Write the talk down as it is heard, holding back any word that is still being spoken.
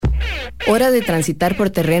Hora de transitar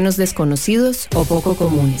por terrenos desconocidos o poco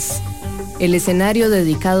comunes. El escenario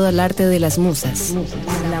dedicado al arte de las musas,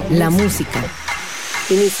 la música.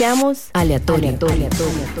 Iniciamos Aleatorio.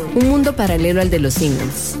 Un mundo paralelo al de los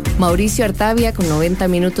singles. Mauricio Artavia con 90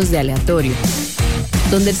 minutos de aleatorio,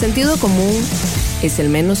 donde el sentido común es el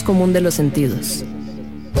menos común de los sentidos.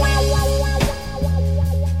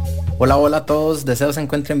 Hola, hola a todos. Deseo se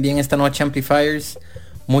encuentren bien esta noche, Amplifiers.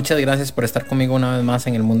 Muchas gracias por estar conmigo una vez más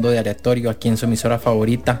en el mundo de aleatorio, aquí en su emisora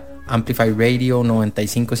favorita, Amplify Radio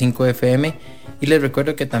 95.5 FM. Y les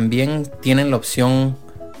recuerdo que también tienen la opción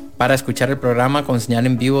para escuchar el programa con señal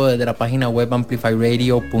en vivo desde la página web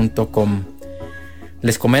amplifyradio.com.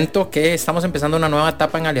 Les comento que estamos empezando una nueva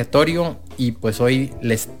etapa en aleatorio y pues hoy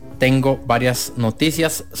les tengo varias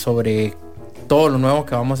noticias sobre todo lo nuevo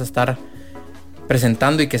que vamos a estar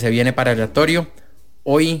presentando y que se viene para aleatorio.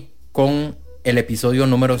 Hoy con el episodio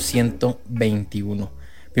número 121.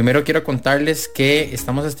 Primero quiero contarles que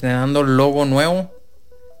estamos estrenando logo nuevo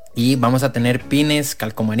y vamos a tener pines,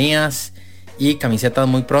 calcomanías y camisetas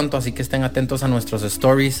muy pronto, así que estén atentos a nuestros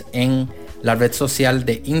stories en la red social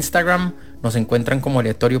de Instagram. Nos encuentran como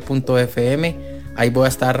aleatorio.fm. Ahí voy a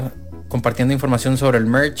estar compartiendo información sobre el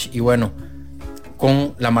merch y bueno,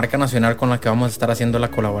 con la marca nacional con la que vamos a estar haciendo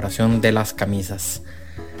la colaboración de las camisas.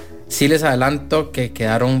 Sí les adelanto que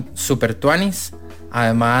quedaron super tuanis.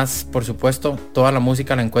 Además, por supuesto, toda la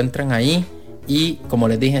música la encuentran ahí. Y como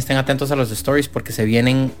les dije, estén atentos a los stories porque se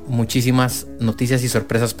vienen muchísimas noticias y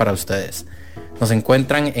sorpresas para ustedes. Nos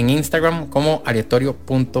encuentran en Instagram como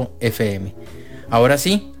aleatorio.fm. Ahora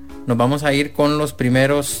sí, nos vamos a ir con los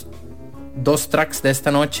primeros 2 tracks de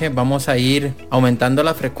esta noche. Vamos a ir aumentando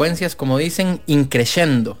las frecuencias, como dicen,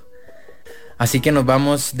 increciendo. Así que nos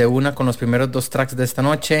vamos de una con los primeros 2 tracks de esta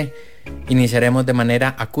noche. Iniciaremos de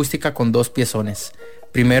manera acústica con 2 piezones.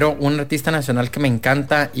 Primero, un artista nacional que me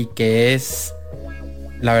encanta y que es,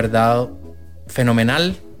 la verdad,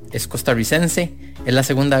 fenomenal. Es costarricense. Es la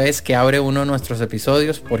segunda vez que abre uno de nuestros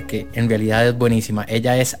episodios porque en realidad es buenísima.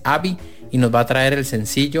 Ella es Abby y nos va a traer el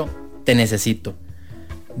sencillo Te Necesito.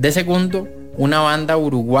 De segundo, una banda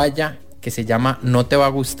uruguaya que se llama No Te Va a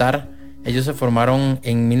Gustar. Ellos se formaron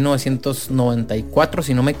en 1994,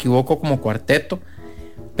 si no me equivoco, como cuarteto,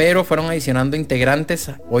 pero fueron adicionando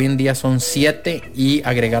integrantes. Hoy en día son 7 y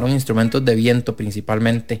agregaron instrumentos de viento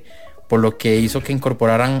principalmente, por lo que hizo que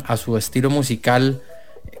incorporaran a su estilo musical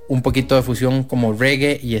un poquito de fusión como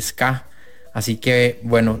reggae y ska. Así que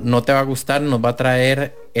bueno, No Te Va a Gustar nos va a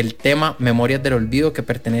traer el tema Memorias del Olvido, que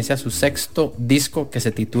pertenece a su 6º disco que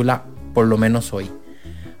se titula Por lo menos hoy.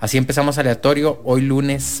 Así empezamos aleatorio, hoy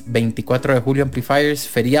lunes 24 de julio, Amplifiers,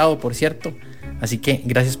 feriado por cierto. Así que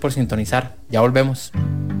gracias por sintonizar, ya volvemos.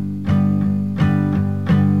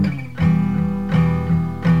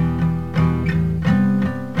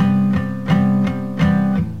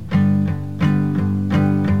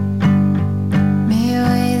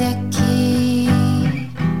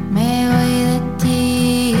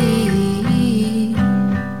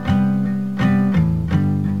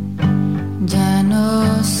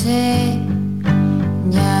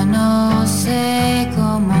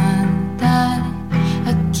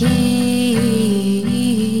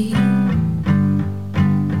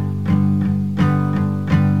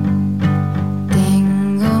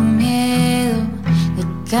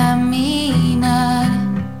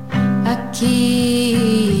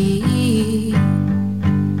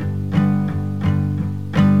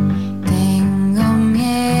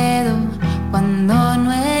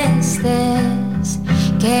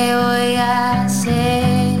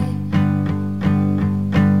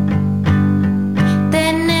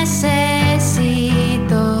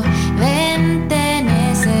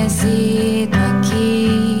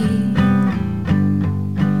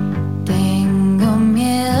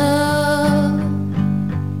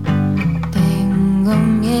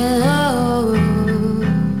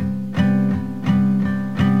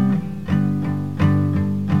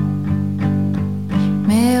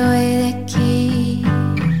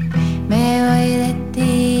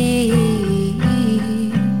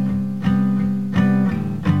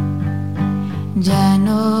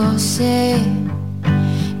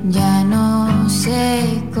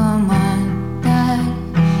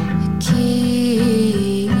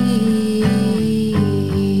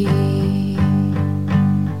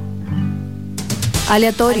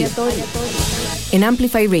 Aleatorio. En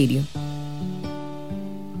Amplify Radio.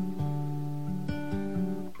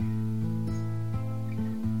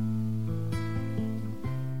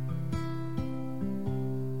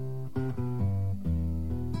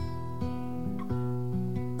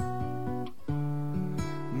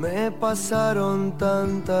 Me pasaron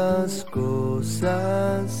tantas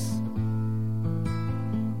cosas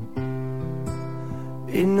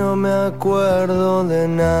y no me acuerdo de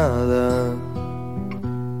nada,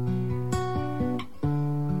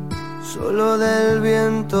 solo del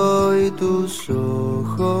viento y tus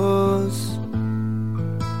ojos,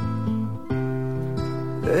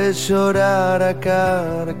 de llorar a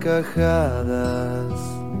carcajadas.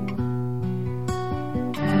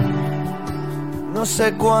 No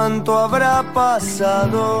sé cuánto habrá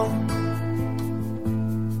pasado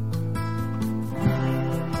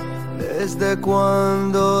desde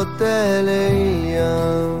cuando te leía.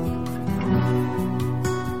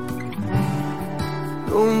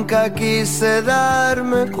 Nunca quise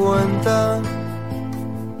darme cuenta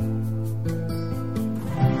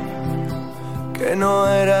que no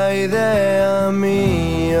era idea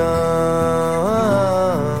mía.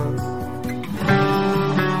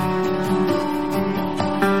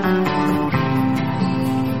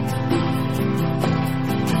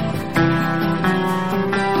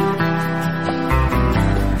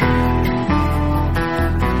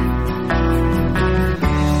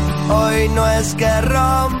 Hoy no es que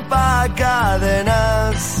rompa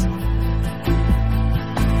cadenas,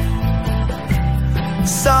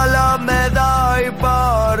 solo me doy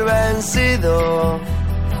por vencido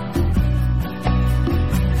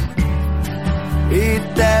y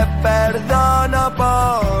te perdono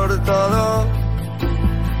por todo,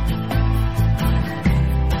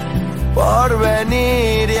 por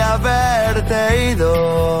venir y haberte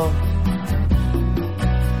ido.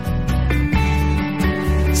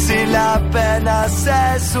 Si la pena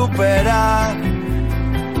se supera,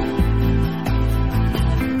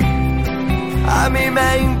 a mí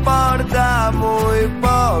me importa muy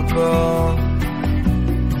poco.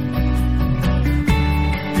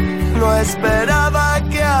 No esperaba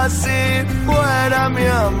que así fuera mi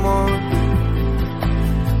amor.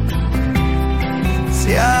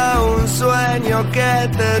 Si a un sueño que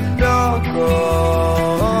te toco.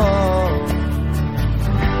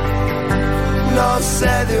 No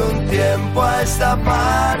sé de un tiempo a esta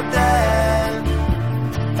parte,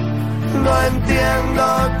 no entiendo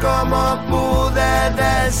cómo pude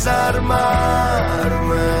desarmarme.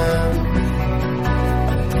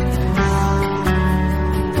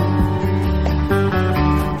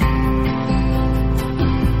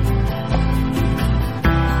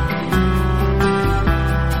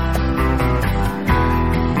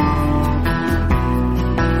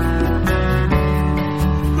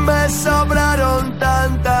 Me sobraron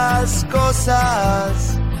tantas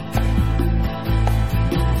cosas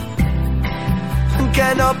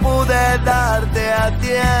que no pude darte a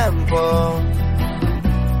tiempo.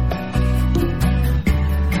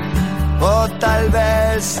 O tal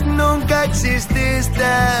vez nunca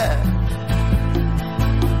exististe.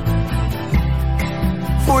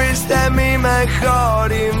 Fuiste mi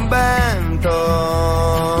mejor invento.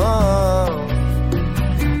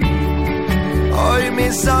 Hoy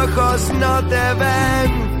mis ojos no te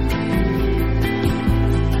ven.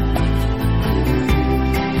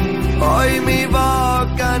 Hoy mi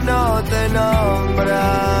boca no te nombra.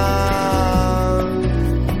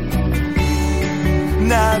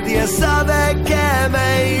 Nadie sabe qué me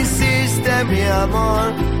hiciste, mi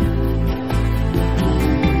amor.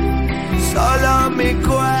 Solo mi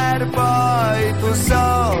cuerpo y tu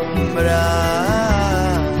sombra.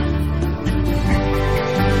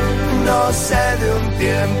 No sé de un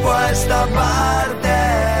tiempo a esta parte.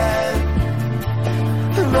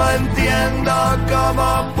 No entiendo cómo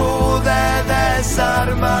pude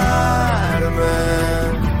desarmarme.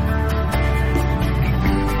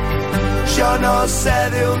 Yo no sé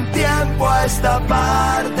de un tiempo a esta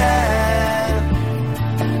parte.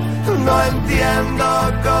 No entiendo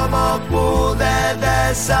cómo pude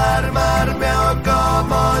desarmarme o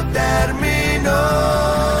cómo terminó.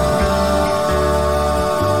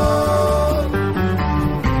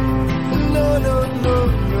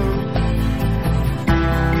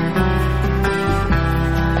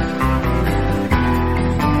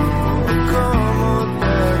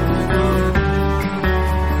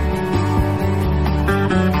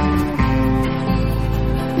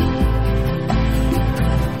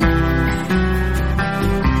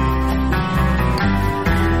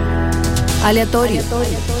 Aleatorio.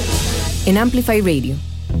 En Amplify Radio.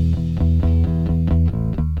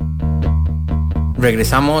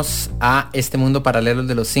 Regresamos a este mundo paralelo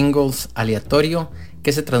de los singles aleatorio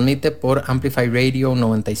que se transmite por Amplify Radio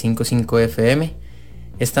 95.5 FM.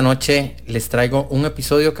 Esta noche les traigo un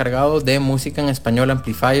episodio cargado de música en español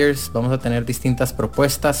amplifiers. Vamos a tener distintas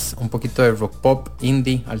propuestas, un poquito de rock pop,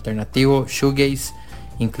 indie, alternativo, shoegaze,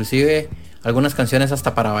 inclusive algunas canciones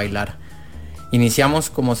hasta para bailar. Iniciamos,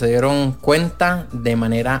 como se dieron cuenta, de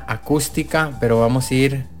manera acústica, pero vamos a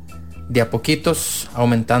ir de a poquitos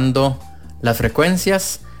aumentando las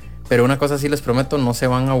frecuencias, pero una cosa sí les prometo, no se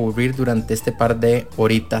van a aburrir durante este par de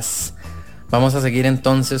horitas. Vamos a seguir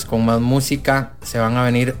entonces con más música. Se van a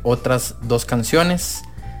venir otras 2 canciones.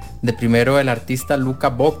 De primero, el artista Luca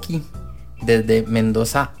Bocchi, desde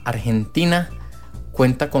Mendoza, Argentina.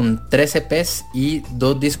 Cuenta con 3 EPs y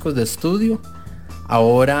 2 discos de estudio.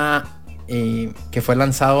 Ahora que fue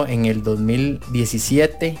lanzado en el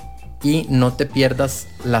 2017, y No te pierdas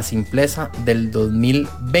la simpleza del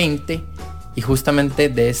 2020. Y justamente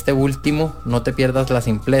de este último, No te pierdas la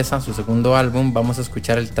simpleza, su segundo álbum, vamos a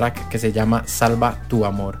escuchar el track que se llama Salva tu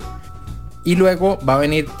amor. Y luego va a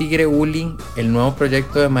venir Tigre Uli, el nuevo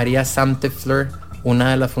proyecto de María Samtefleur,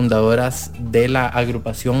 una de las fundadoras de la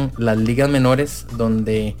agrupación Las Ligas Menores,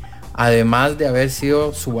 donde además de haber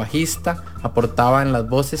sido su bajista, aportaba en las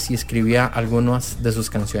voces y escribía algunas de sus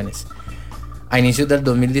canciones. A inicios del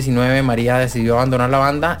 2019 María decidió abandonar la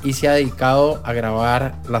banda y se ha dedicado a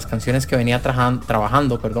grabar las canciones que venía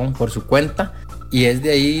trabajando por su cuenta, y es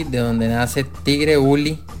de ahí de donde nace Tigre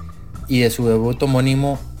Uli, y de su debut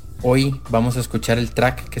homónimo hoy vamos a escuchar el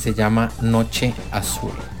track que se llama Noche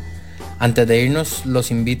Azul. Antes de irnos, los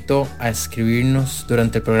invito a escribirnos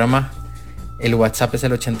durante el programa. El WhatsApp es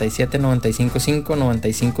el 87 955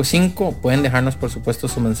 955. Pueden dejarnos por supuesto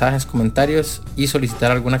sus mensajes, comentarios y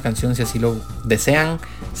solicitar alguna canción si así lo desean.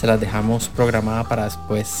 Se las dejamos programada para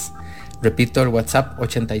después. Repito, el WhatsApp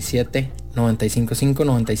 87 955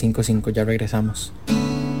 955. Ya regresamos.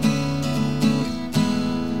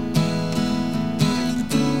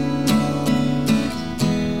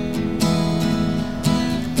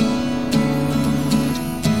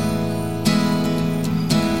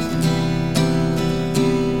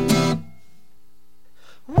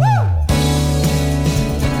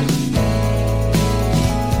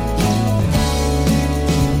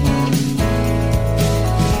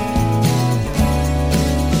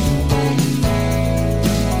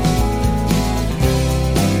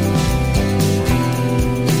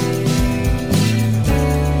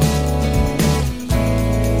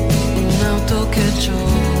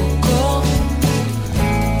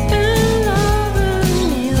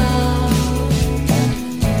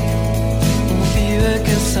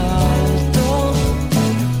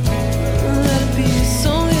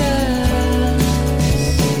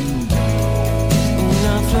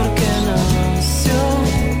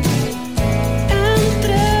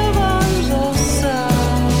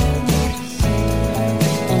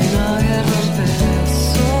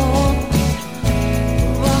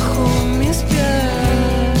 Bajo mis pies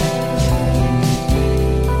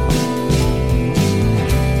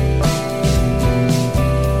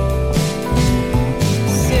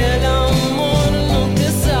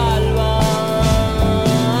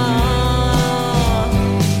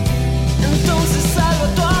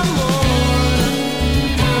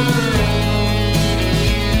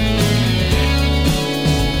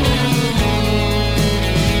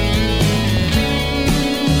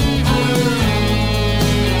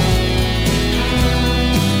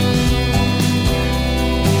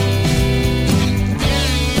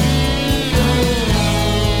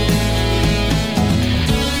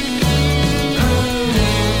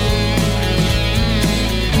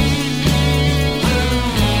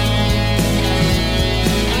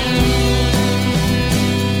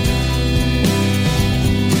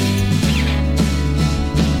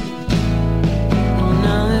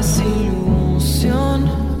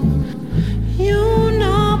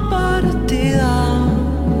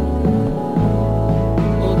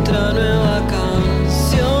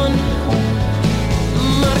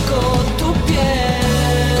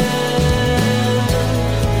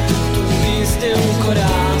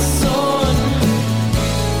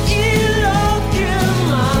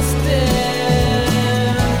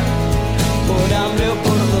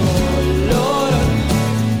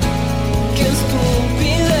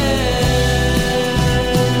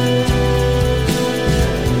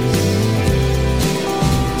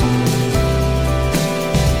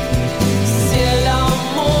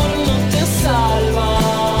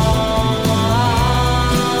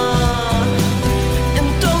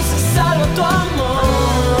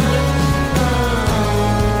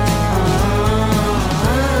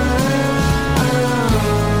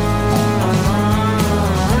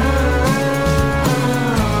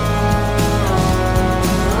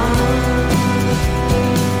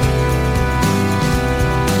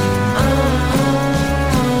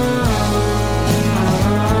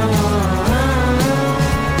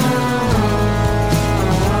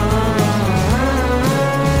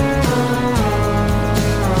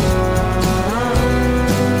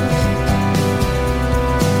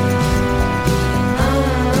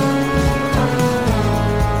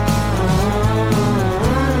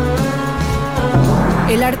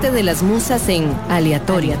El arte de las musas en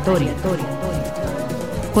aleatorio.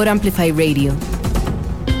 Por Amplify Radio.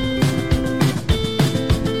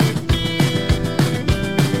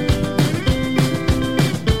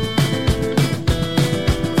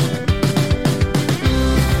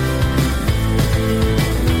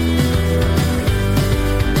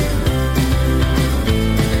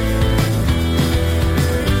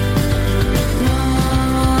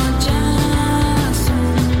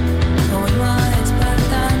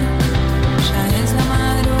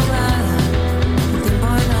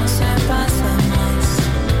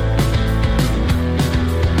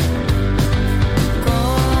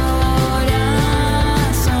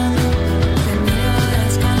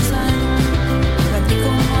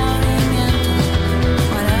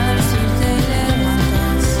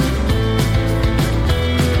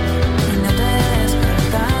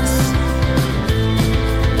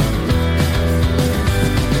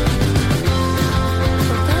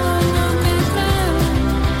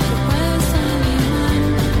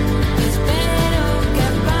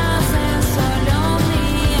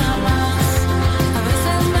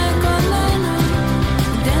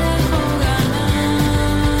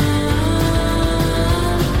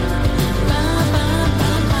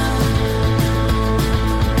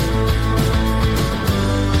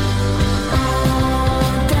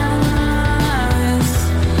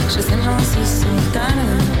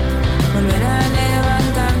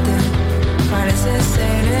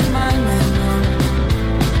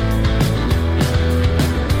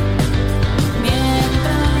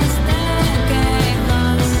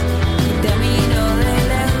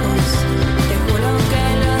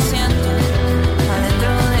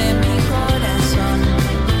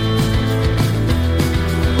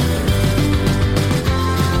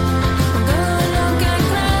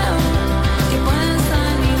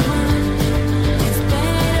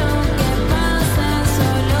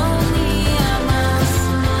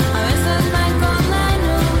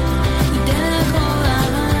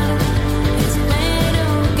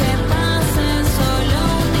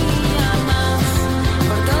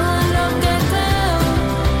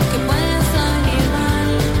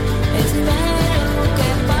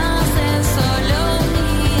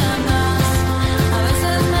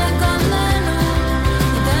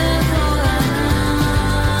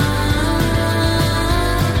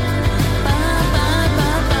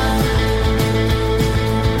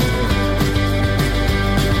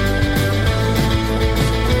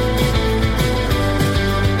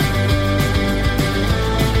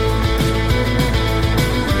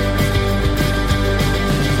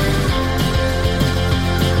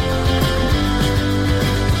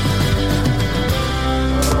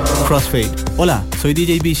 Crossfade. Hola, soy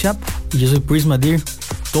DJ Bishop y yo soy Prisma Deer.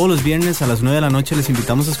 Todos los viernes a las 9 de la noche les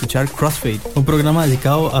invitamos a escuchar Crossfade, un programa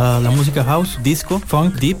dedicado a la música house, disco,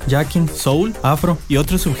 funk, deep, jacking, soul, afro y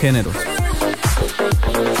otros subgéneros.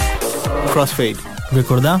 Crossfade.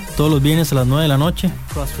 Recordá, todos los viernes a las 9 de la noche.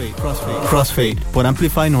 Crossfade por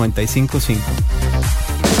Amplify 95.5.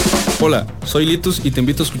 Hola, soy Litus y te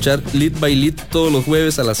invito a escuchar Lead by Lead todos los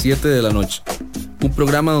jueves a las 7 de la noche. Un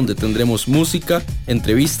programa donde tendremos música,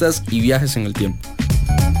 entrevistas y viajes en el tiempo.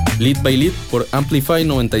 Lead by Lead por Amplify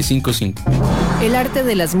 95.5. El arte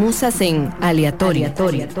de las musas en aleatorio.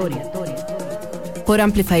 Por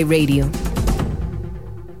Amplify Radio.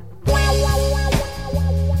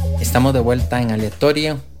 Estamos de vuelta en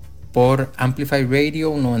aleatorio por Amplify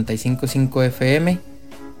Radio 95.5 FM.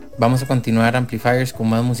 Vamos a continuar Amplifiers con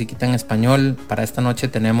más musiquita en español. Para esta noche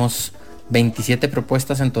tenemos 27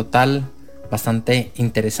 propuestas en total, bastante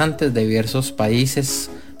interesantes, de diversos países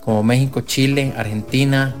como México, Chile,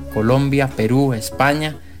 Argentina, Colombia, Perú,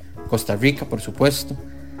 España, Costa Rica, por supuesto.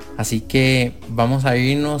 Así que vamos a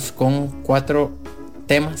irnos con 4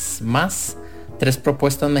 temas más, 3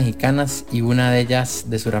 propuestas mexicanas y una de ellas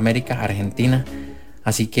de Sudamérica, Argentina.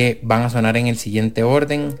 Así que van a sonar en el siguiente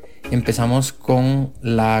orden. Empezamos con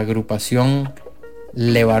la agrupación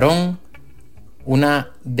Levarón, una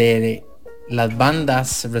de las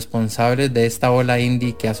bandas responsables de esta ola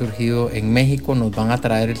indie que ha surgido en México. Nos van a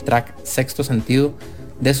traer el track Sexto Sentido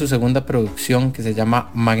de su segunda producción, que se llama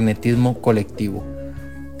Magnetismo Colectivo.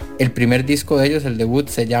 El primer disco de ellos, el debut,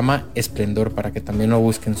 se llama Esplendor, para que también lo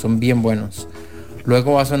busquen, son bien buenos.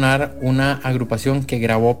 Luego va a sonar una agrupación que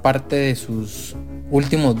grabó parte de sus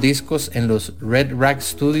últimos discos en los Red Rag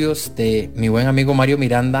Studios de mi buen amigo Mario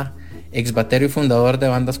Miranda, ex batero y fundador de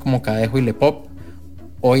bandas como Cadejo y Le Pop.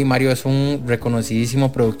 Hoy Mario es un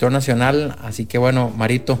reconocidísimo productor nacional, así que bueno,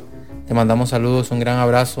 Marito, te mandamos saludos, un gran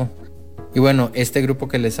abrazo. Y bueno, este grupo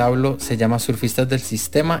que les hablo se llama Surfistas del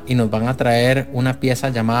Sistema y nos van a traer una pieza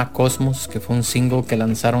llamada Cosmos, que fue un single que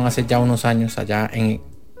lanzaron hace ya unos años allá en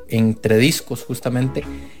entre discos justamente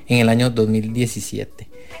en el año 2017.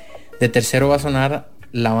 De tercero va a sonar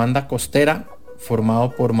La Banda Costera,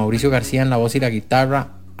 formado por Mauricio García en la voz y la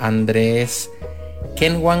guitarra, Andrés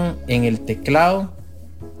Kenwan en el teclado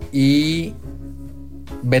y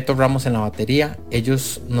Beto Ramos en la batería.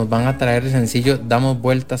 Ellos nos van a traer el sencillo Damos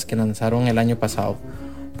Vueltas, que lanzaron el año pasado.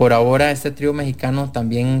 Por ahora este trío mexicano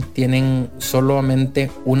también tienen solamente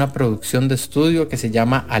una producción de estudio que se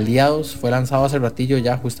llama Aliados. Fue lanzado hace ratillo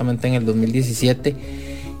ya, justamente en el 2017.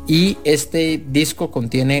 Y este disco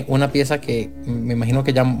contiene una pieza que me imagino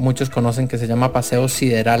que ya muchos conocen, que se llama Paseo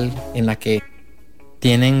Sideral, en la que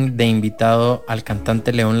tienen de invitado al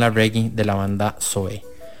cantante León Larregui de la banda Zoe.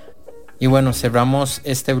 Y bueno, cerramos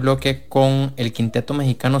este bloque con el quinteto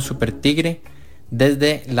mexicano Super Tigre.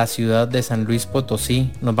 Desde la ciudad de San Luis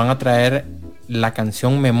Potosí nos van a traer la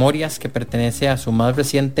canción Memorias, que pertenece a su más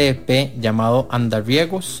reciente EP llamado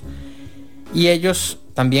Andariegos. Y ellos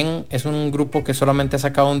también es un grupo que solamente ha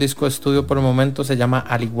sacado un disco de estudio por el momento, se llama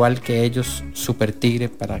al igual que ellos Super Tigre,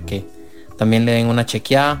 para que también le den una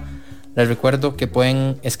chequeada. Les recuerdo que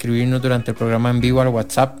pueden escribirnos durante el programa en vivo al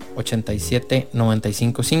WhatsApp 87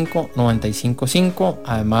 955 955.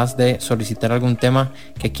 Además de solicitar algún tema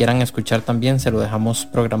que quieran escuchar también, se lo dejamos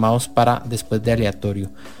programados para después de aleatorio.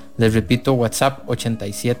 Les repito, WhatsApp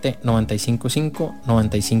 87 955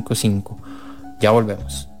 955. Ya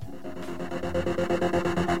volvemos.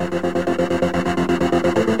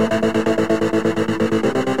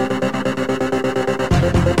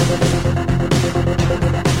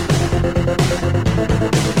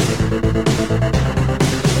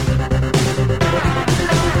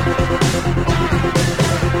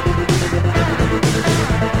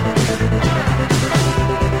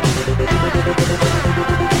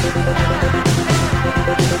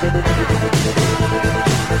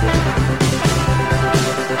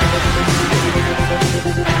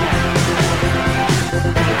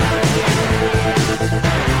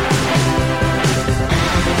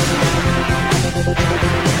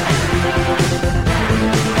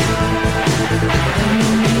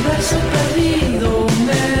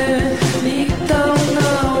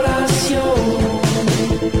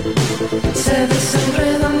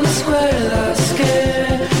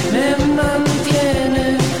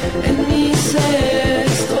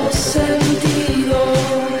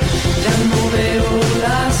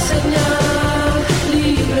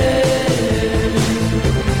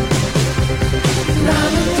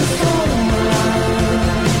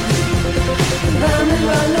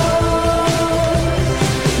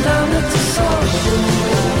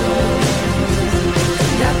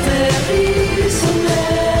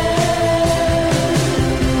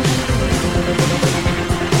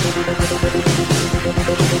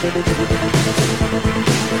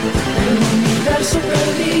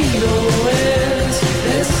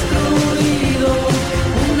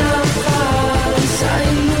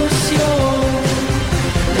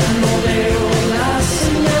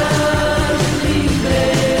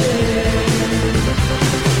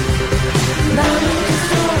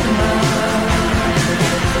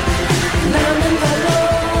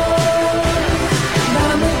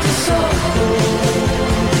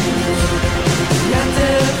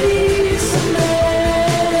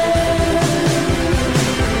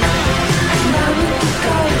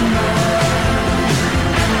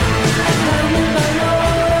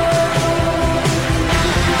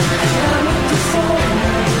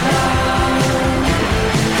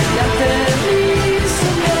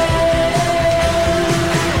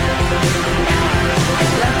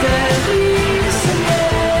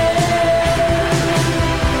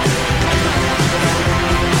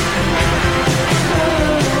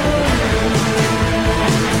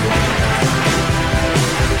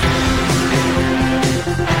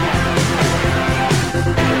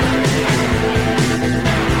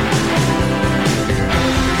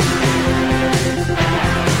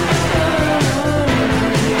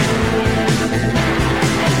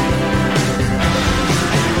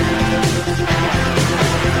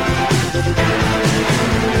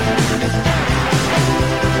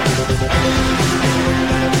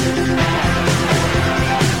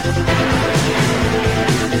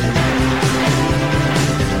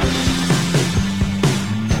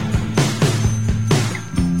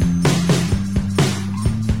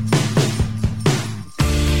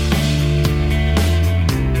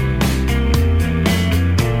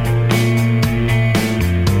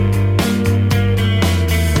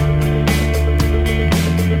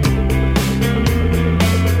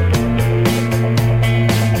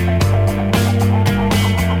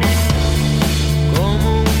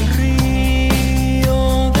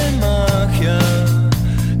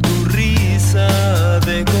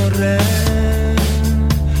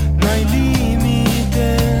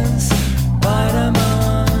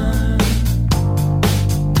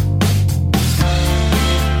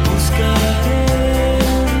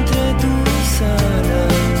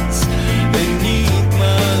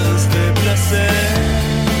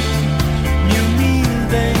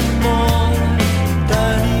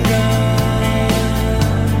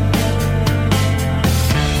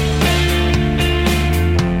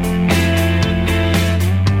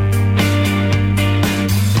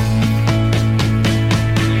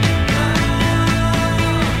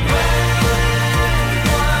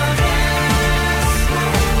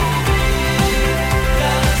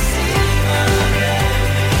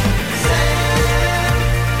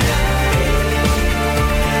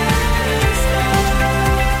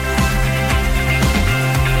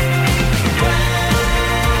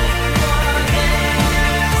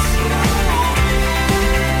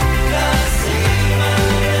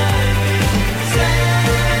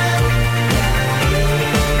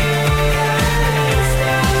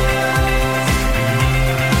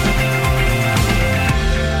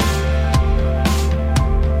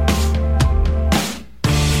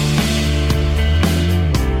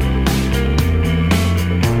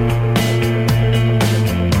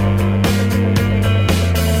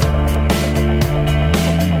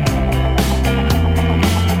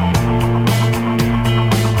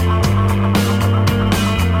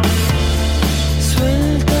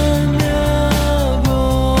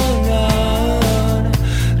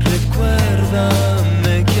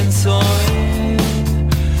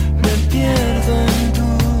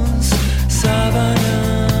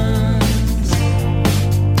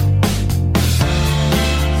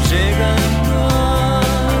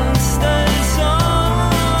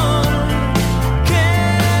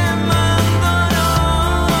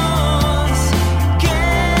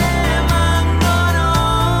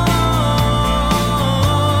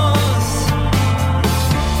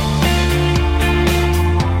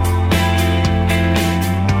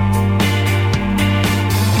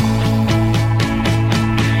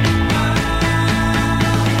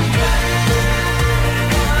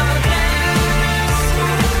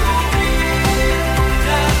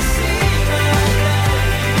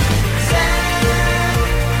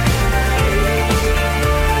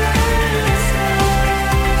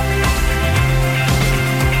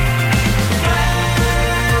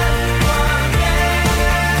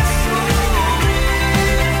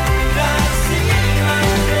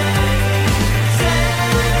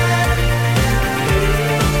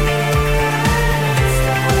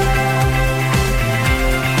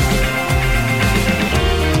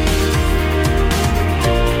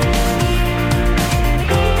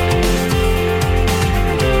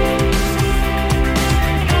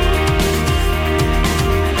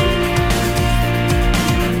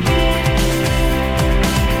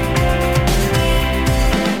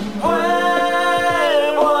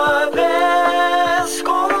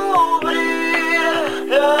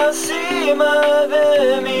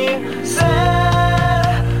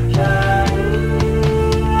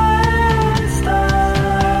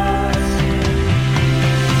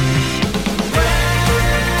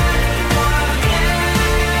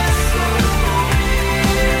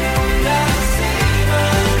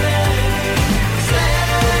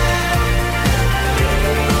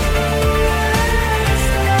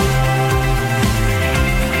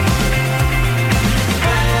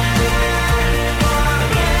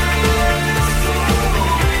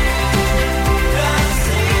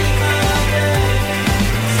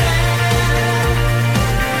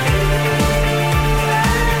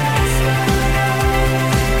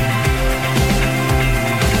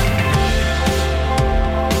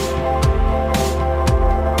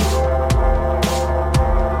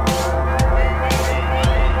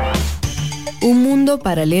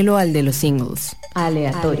 paralelo al de los singles.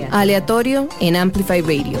 Aleatorio. Aleatorio en Amplify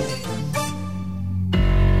Radio.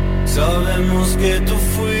 Sabemos que tú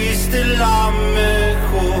fuiste la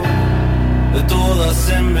mejor de todas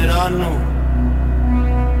en verano.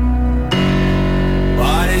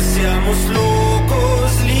 Parecíamos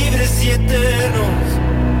locos, libres y eternos.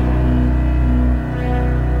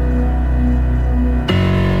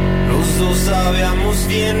 Los dos sabíamos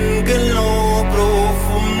bien que en lo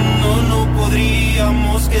profundo no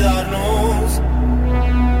podríamos quedarnos.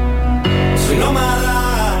 Soy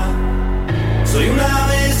nómada, soy una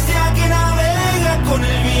bestia que navega con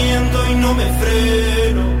el viento y no me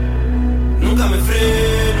freno, nunca me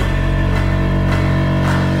freno.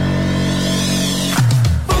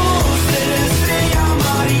 Vos de la estrella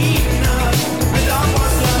marina, me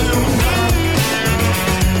tapas la luna.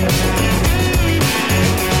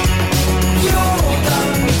 Yo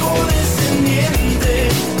tan condescendiente,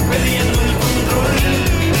 perdiendo el control.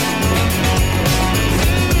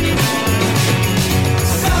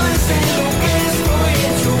 Sabes en lo que estoy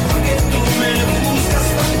hecho porque tú me buscas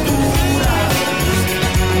facturas.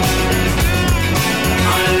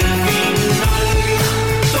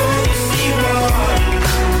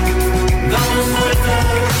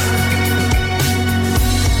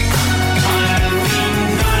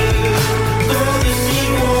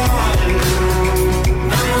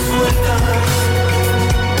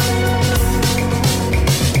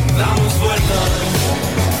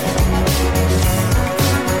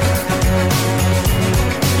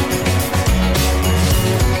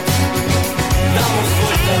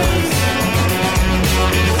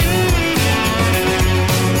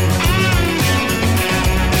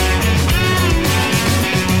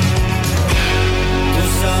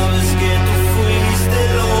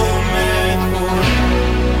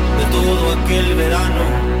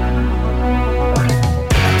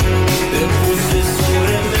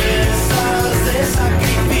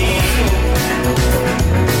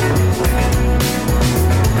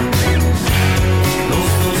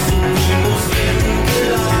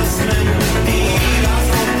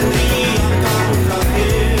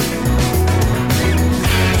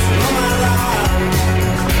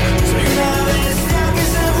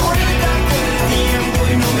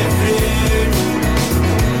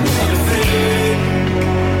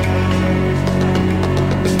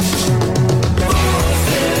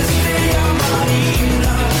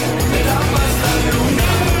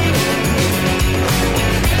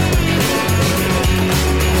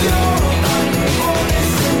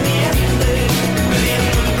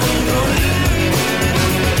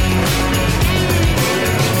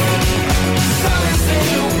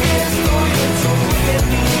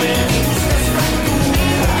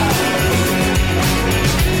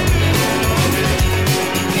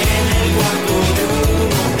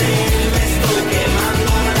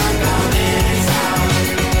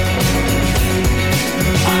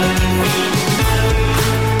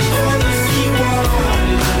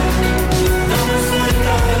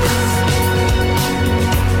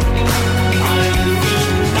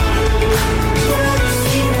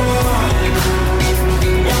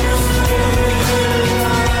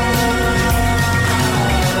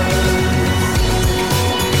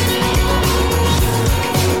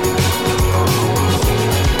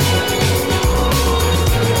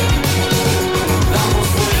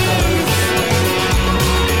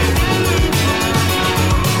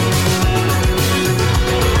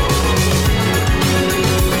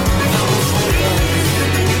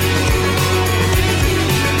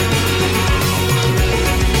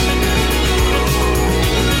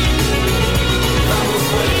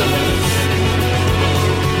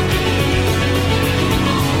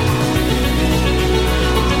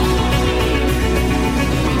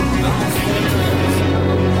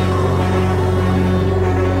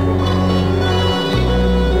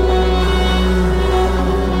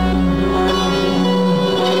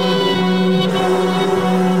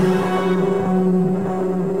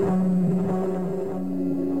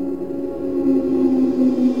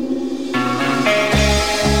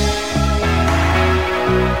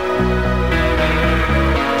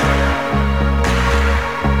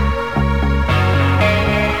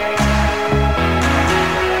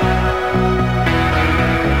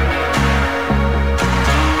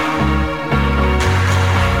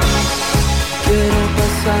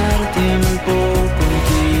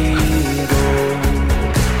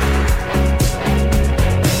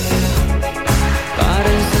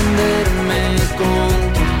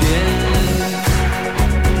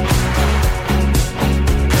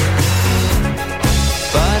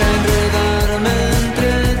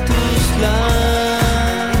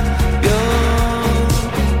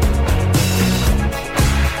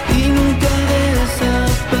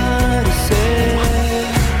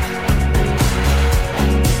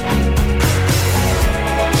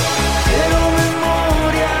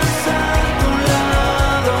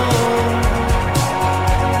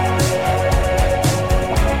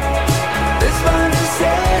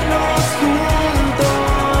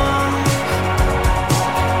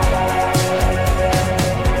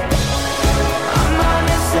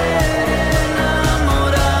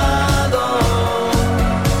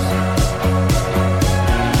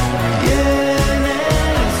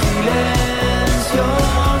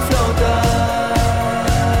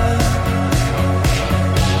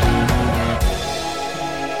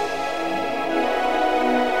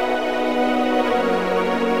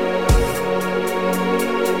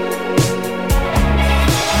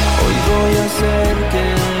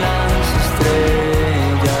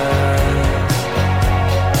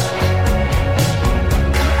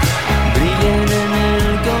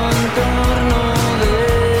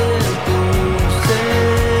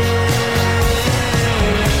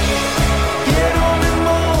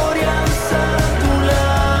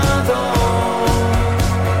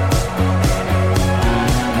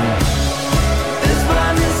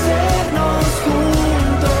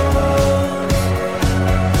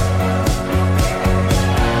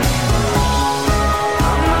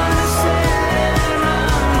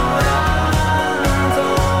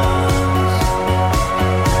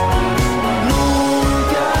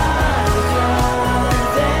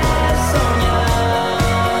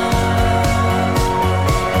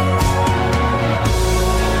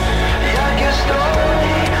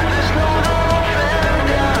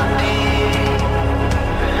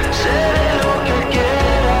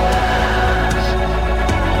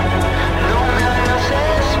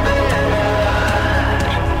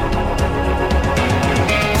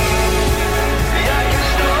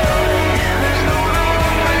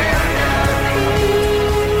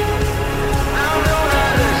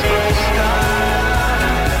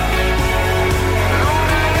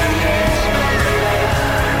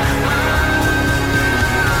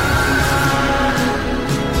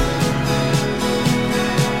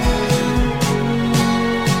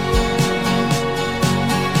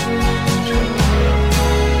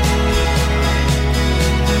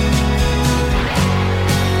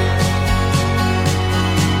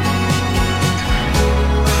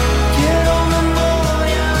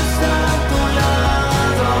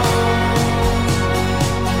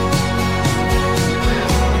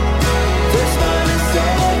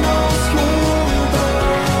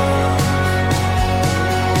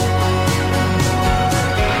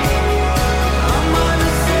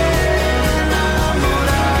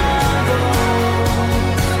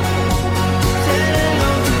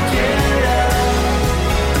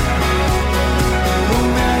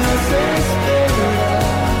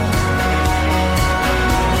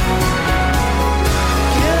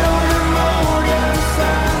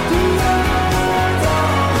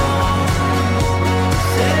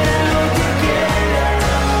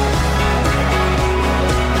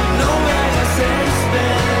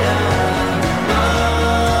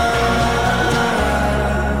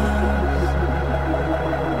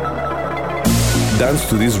 Dance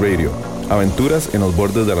to This Radio, aventuras en los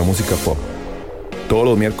bordes de la música pop. Todos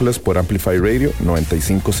los miércoles por Amplify Radio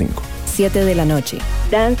 95.5. 7 de la noche.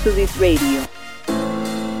 Dance to This Radio.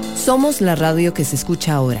 Somos la radio que se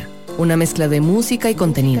escucha ahora. Una mezcla de música y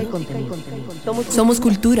contenido. Somos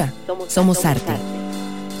cultura. Somos arte.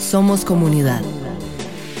 Somos comunidad.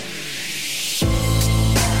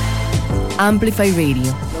 Amplify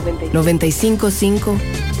Radio 95.5.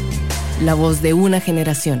 La voz de una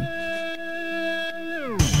generación.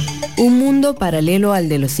 Un mundo paralelo al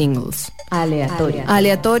de los singles.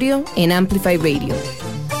 Aleatorio en Amplify Radio.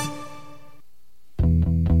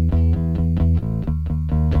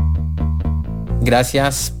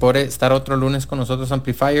 Gracias por estar otro lunes con nosotros,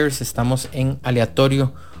 Amplifiers. Estamos en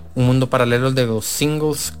Aleatorio, un mundo paralelo al de los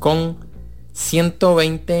singles, con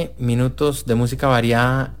 120 minutos de música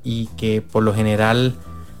variada y que por lo general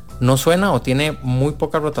no suena o tiene muy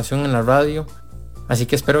poca rotación en la radio. Así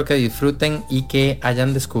que espero que disfruten y que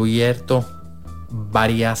hayan descubierto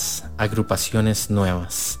varias agrupaciones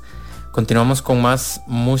nuevas. Continuamos con más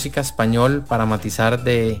música español para matizar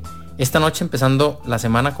de esta noche, empezando la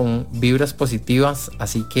semana con vibras positivas,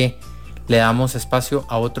 así que le damos espacio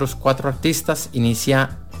a otros 4 artistas.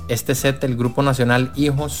 Inicia este set el grupo nacional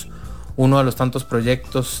Hijos, uno de los tantos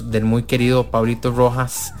proyectos del muy querido Pablito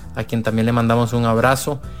Rojas, a quien también le mandamos un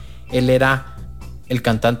abrazo. Él era el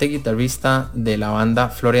cantante y guitarrista de la banda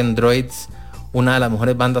Florian Droids, una de las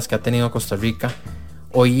mejores bandas que ha tenido Costa Rica.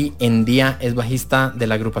 Hoy en día es bajista de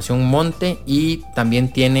la agrupación Monte y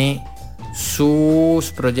también tiene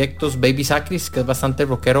sus proyectos Baby Sacris, que es bastante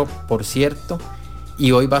rockero, por cierto.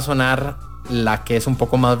 Y hoy va a sonar la que es un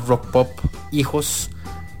poco más rock pop, Hijos,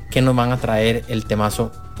 que nos van a traer el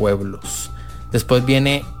temazo Pueblos. Después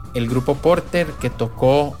viene el grupo Porter, que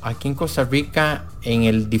tocó aquí en Costa Rica en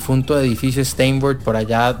el difunto edificio Steinberg por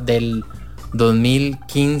allá del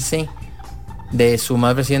 2015. De su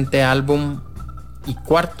más reciente álbum y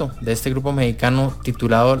cuarto de este grupo mexicano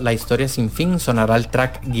titulado La Historia Sin Fin, sonará el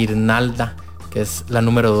track Guirnalda, que es la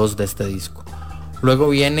número 2 de este disco. Luego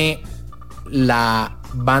viene la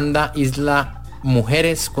banda Isla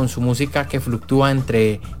Mujeres con su música que fluctúa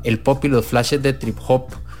entre el pop y los flashes de trip hop,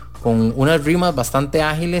 con unas rimas bastante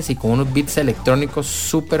ágiles y con unos beats electrónicos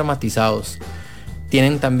súper matizados.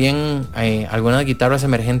 Tienen también algunas guitarras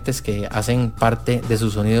emergentes que hacen parte de su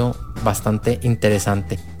sonido bastante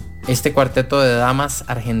interesante. Este cuarteto de damas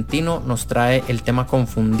argentino nos trae el tema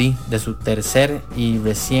Confundí de su tercer y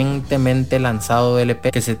recientemente lanzado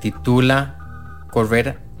LP, que se titula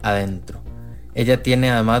Correr Adentro. Ella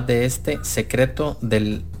tiene, además de este, Secreto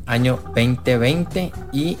del año 2020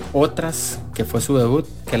 y Otras, que fue su debut,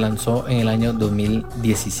 que lanzó en el año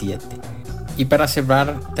 2017. Y para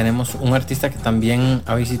cerrar tenemos un artista que también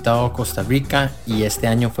ha visitado Costa Rica y este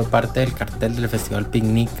año fue parte del cartel del Festival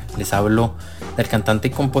Picnic. Les hablo del cantante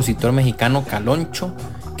y compositor mexicano Caloncho,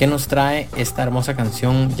 que nos trae esta hermosa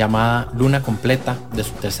canción llamada Luna Completa de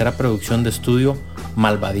su tercera producción de estudio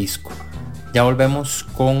Malvadisco. Ya volvemos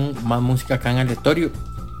con más música acá en Aleatorio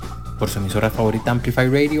por su emisora favorita Amplify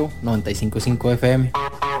Radio 95.5 FM.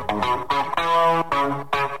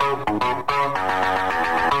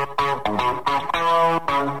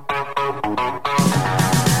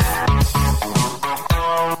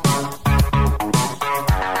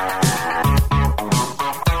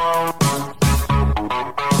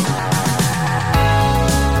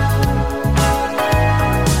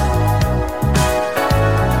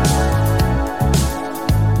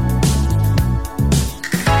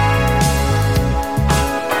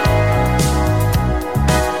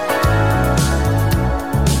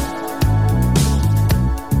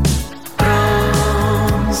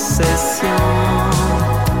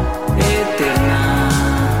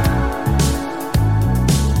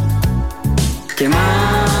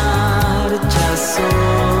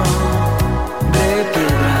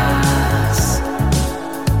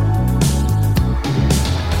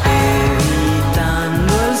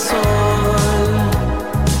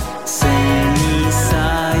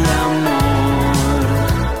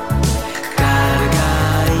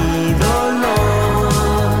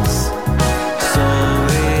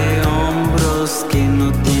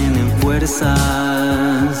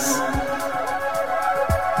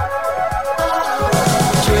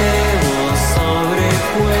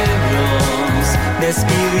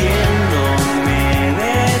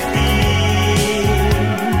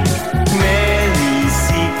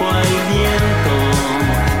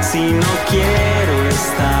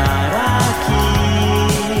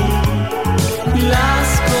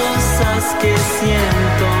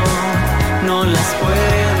 No las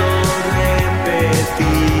puedo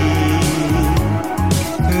repetir.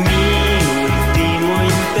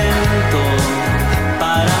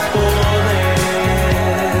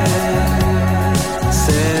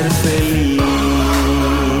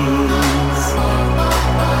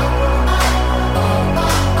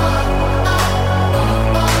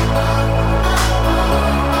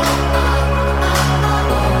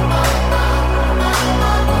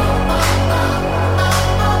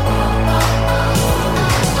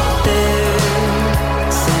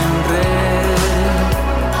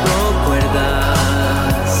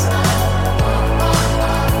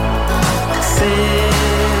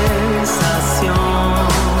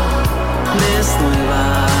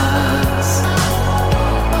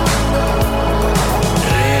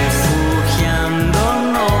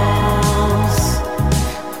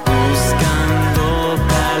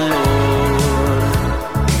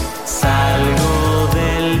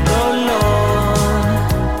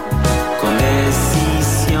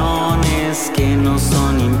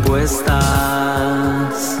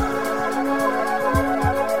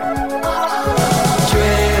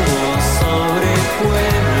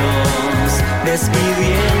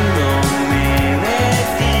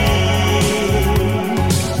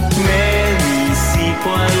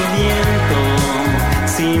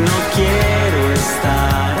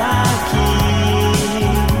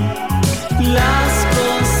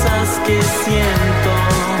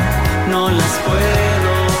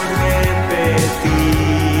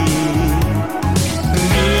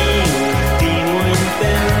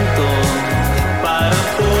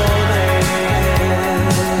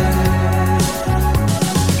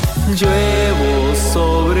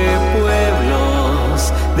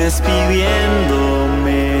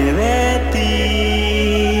 despidiéndome de ti.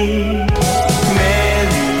 Me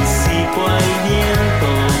disipo al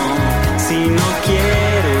viento si no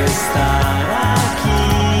quiero estar aquí.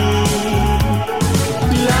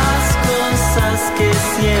 Las cosas que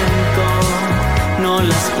siento no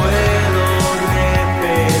las puedo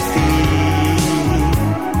repetir.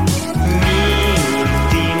 Mi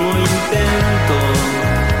último intento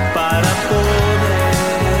para poder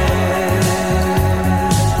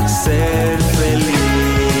ser feliz.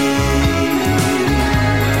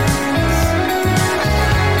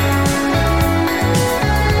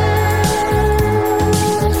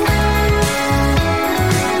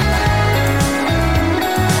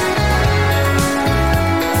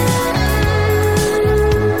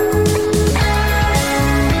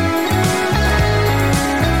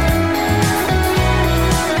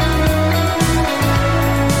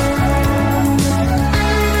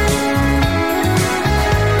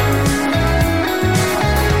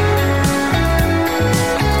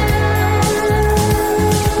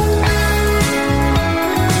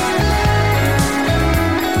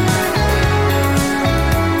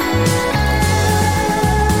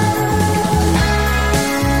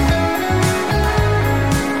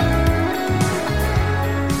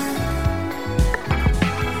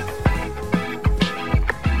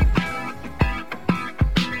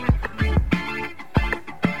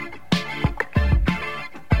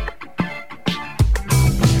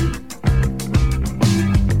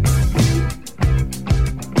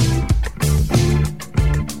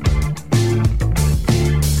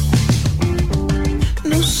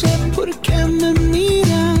 No sé por qué me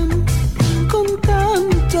miran con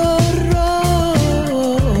tanto horror.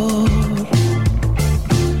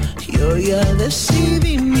 Yo ya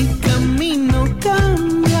decidí mi camino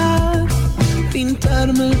cambiar,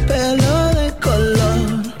 pintarme el pelo de color,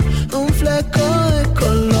 un fleco de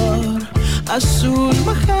color azul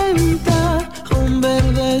magenta, un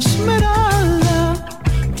verde esmeralda,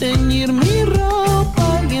 teñir mi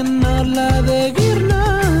ropa, llenarla de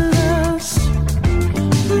guirnaldas.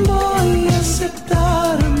 Voy a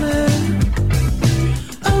aceptarme,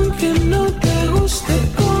 aunque no te guste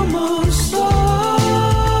como soy.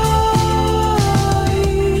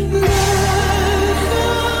 Déjame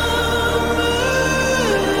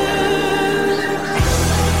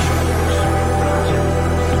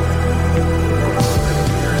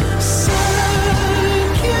ser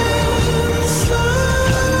quien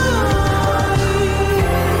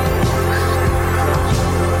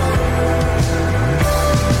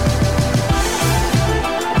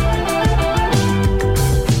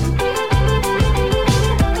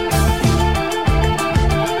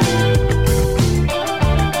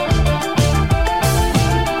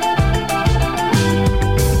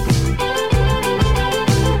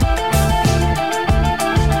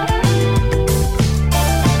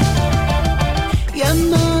ya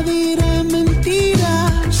no diré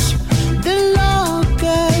mentiras de lo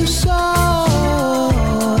que soy,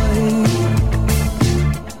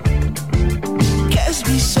 que es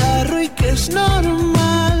bizarro y que es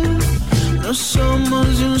normal. No somos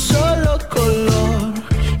de un solo color,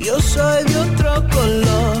 yo soy de otro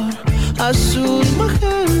color, azul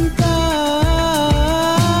magenta,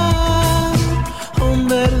 un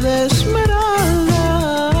verde esmeralda.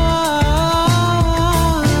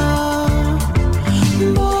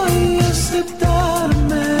 Voy a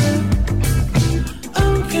aceptarme,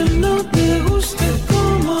 aunque no te guste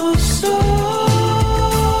como soy.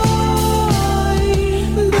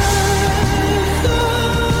 Déjame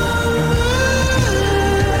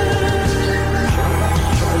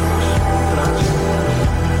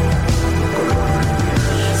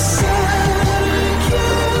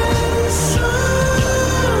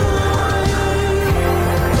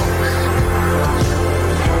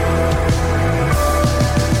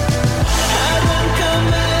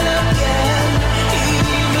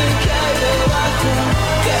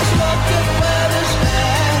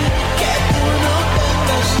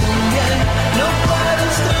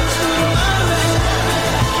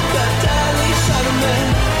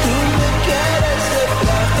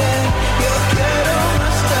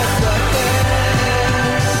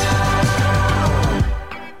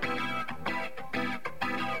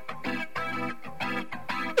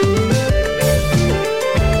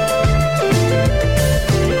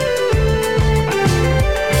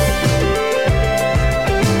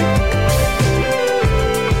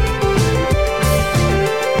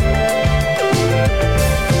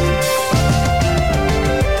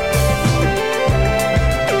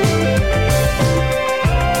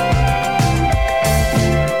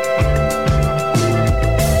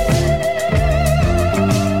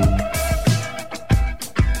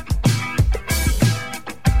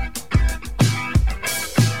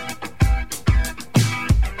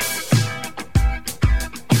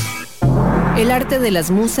arte de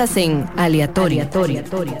las musas en Aleatorio.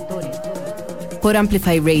 Por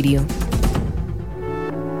Amplify Radio.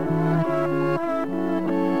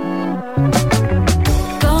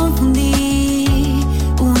 Confundí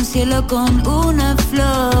un cielo con una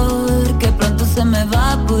flor que pronto se me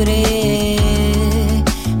va a pudrir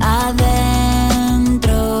adentro.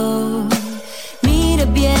 Mira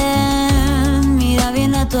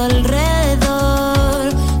bien a tu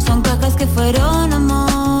alrededor. Son cajas que fueron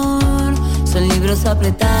amor, son libros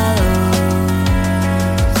apretados.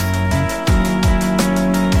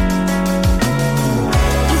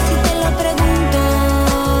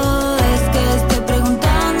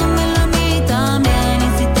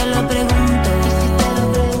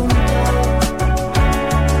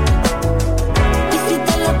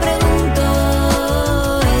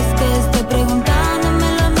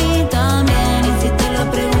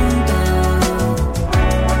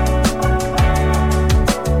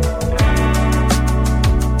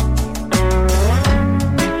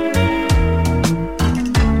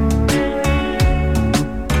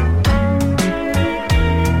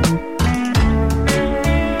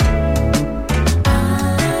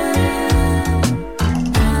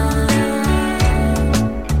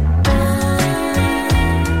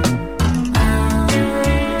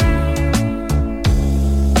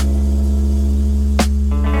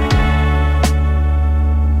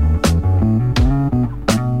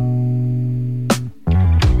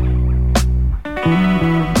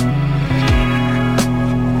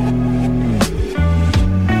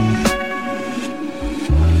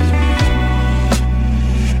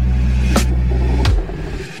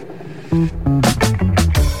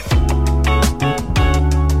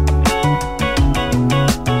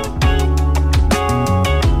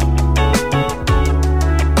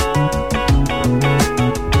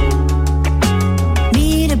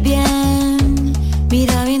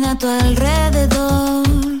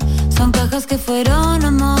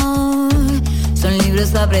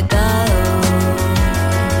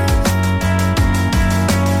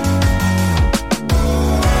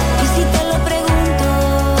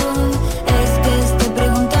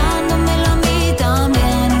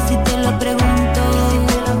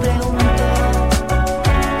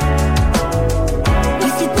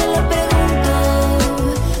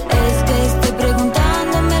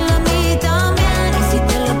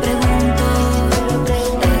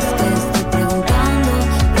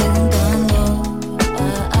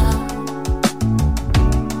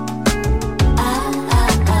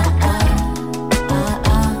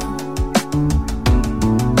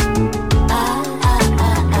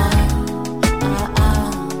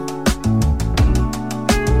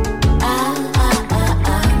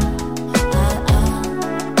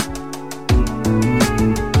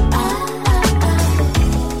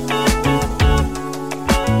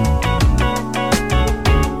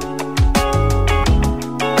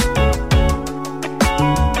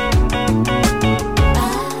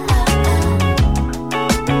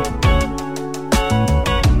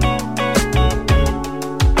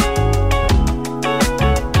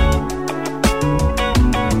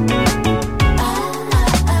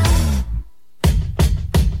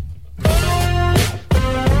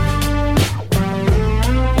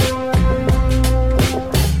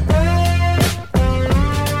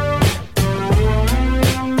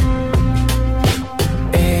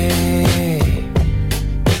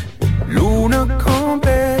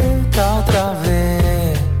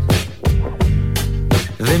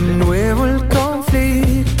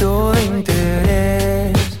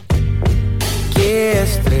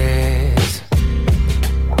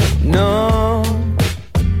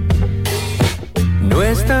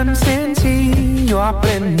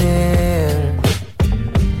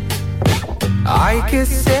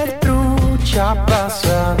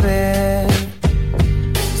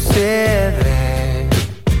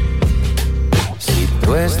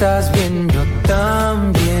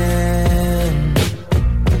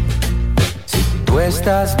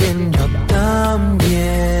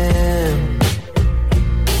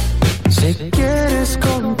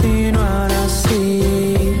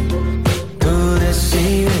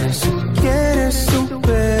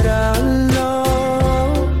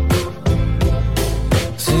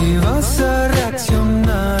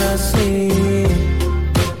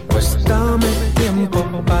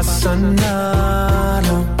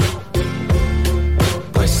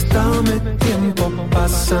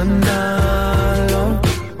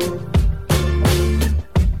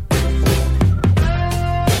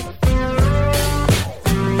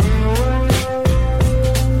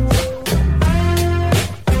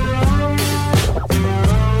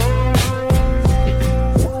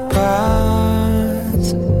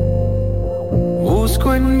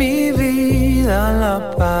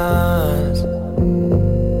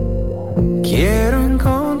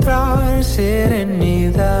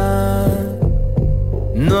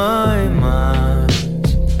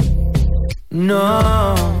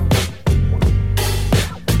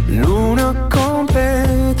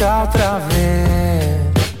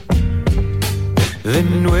 De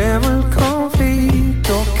nuevo el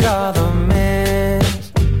conflicto cada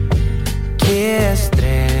mes. Qué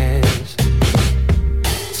estrés.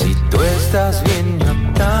 Si tú estás bien, yo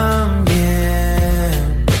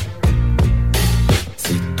también.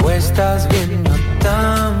 Si tú estás bien, yo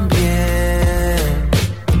también.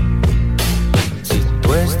 Si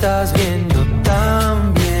tú estás bien, yo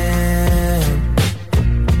también.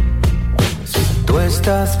 Si tú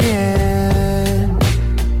estás bien.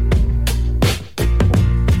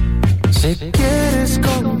 Si quieres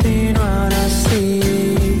continuar así,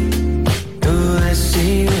 tú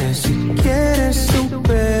decides. Si quieres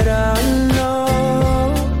superarlo,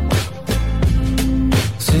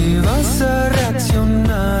 si vas a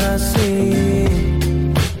reaccionar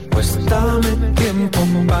así, pues dame tiempo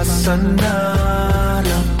para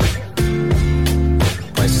sanarlo.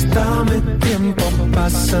 Pues dame tiempo para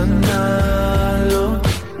sanarlo.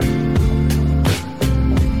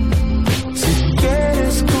 Si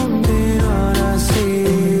quieres continuar así,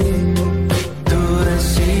 tú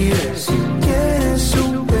decides. Si quieres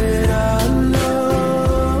superarlo,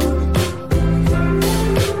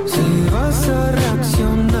 si vas a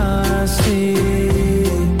reaccionar así,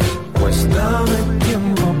 pues dame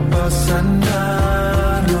tiempo para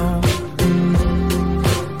sanarlo.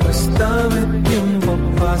 Pues dame tiempo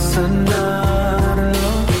para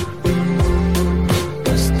sanarlo.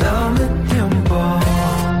 Pues dame tiempo.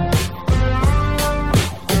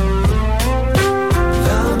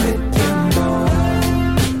 Dame tiempo. Dame tiempo.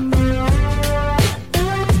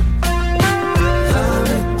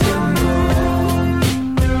 Dame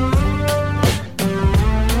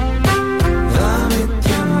tiempo. Dame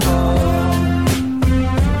tiempo.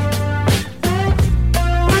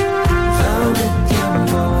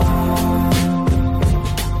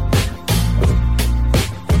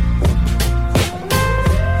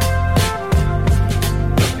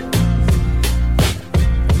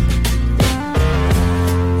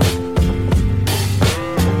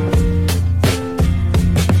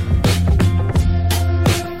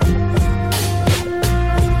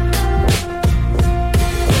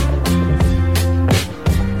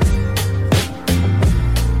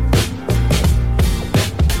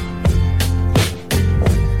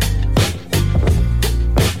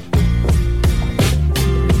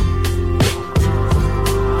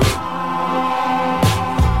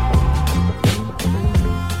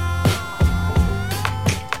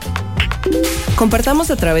 Compartamos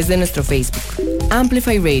a través de nuestro Facebook,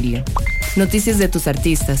 Amplify Radio. Noticias de tus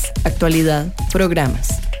artistas, actualidad,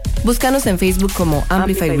 programas. Búscanos en Facebook como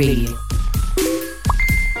Amplify Radio.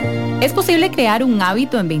 ¿Es posible crear un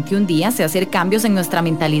hábito en 21 días y hacer cambios en nuestra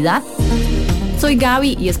mentalidad? Soy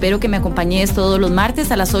Gaby y espero que me acompañes todos los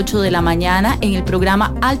martes a las 8 de la mañana en el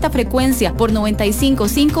programa Alta Frecuencia por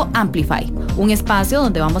 95.5 Amplify, un espacio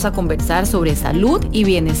donde vamos a conversar sobre salud y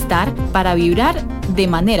bienestar para vibrar de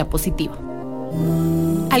manera positiva.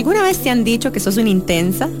 ¿Alguna vez te han dicho que sos una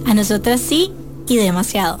intensa? A nosotras sí, y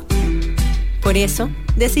demasiado. Por eso,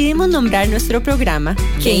 decidimos nombrar nuestro programa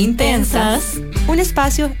 ¡Qué intensas! Un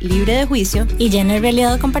espacio libre de juicio y lleno de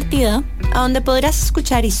realidad compartida, a donde podrás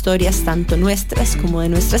escuchar historias tanto nuestras como de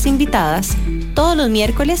nuestras invitadas todos los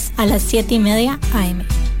miércoles a las 7:30 AM.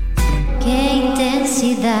 ¡Qué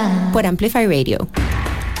intensidad! Por Amplify Radio.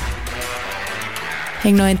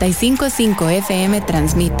 En 95.5 FM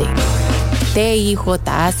transmite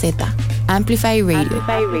TIJAZ, Amplify Radio,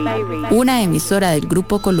 una emisora del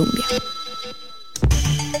Grupo Columbia.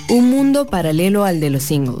 Un mundo paralelo al de los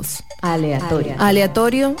singles. Aleatorio.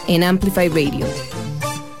 Aleatorio en Amplify Radio.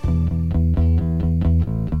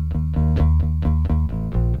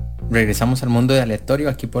 Regresamos al mundo de aleatorio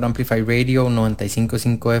aquí por Amplify Radio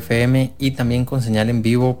 95.5 FM y también con señal en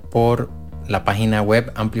vivo por la página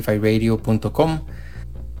web amplifyradio.com.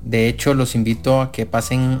 De hecho, los invito a que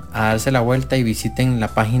pasen a darse la vuelta y visiten la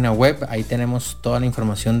página web. Ahí tenemos toda la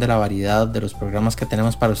información de la variedad de los programas que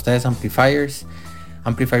tenemos para ustedes, amplifiers,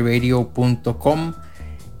 amplifyradio.com.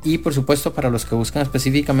 Y por supuesto, para los que buscan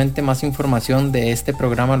específicamente más información de este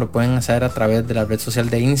programa, lo pueden hacer a través de la red social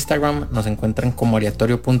de Instagram. Nos encuentran como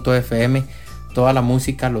aleatorio.fm. Toda la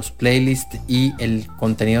música, los playlists y el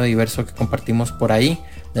contenido diverso que compartimos por ahí.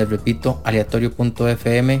 Les repito,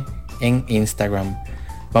 aleatorio.fm en Instagram.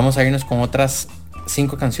 Vamos a irnos con otras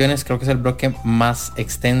 5 canciones. Creo que es el bloque más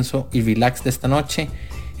extenso y relax de esta noche.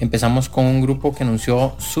 Empezamos con un grupo que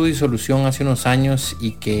anunció su disolución hace unos años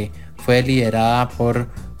y que fue liderada por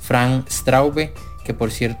Frank Straube, que por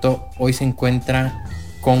cierto hoy se encuentra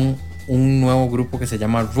con un nuevo grupo que se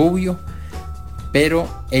llama Rubio, pero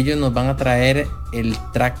ellos nos van a traer el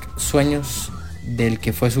track Sueños del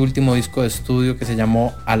que fue su último disco de estudio, que se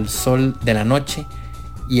llamó Al Sol de la Noche,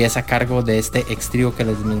 y es a cargo de este ex trío que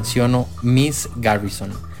les menciono, Miss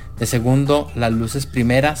Garrison. De segundo, Las Luces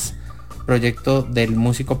Primeras, proyecto del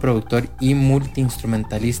músico, productor y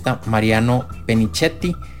multiinstrumentalista Mariano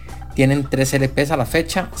Penichetti. Tienen 3 LPs a la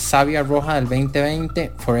fecha: Savia Roja del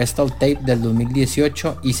 2020, Forestal Tape del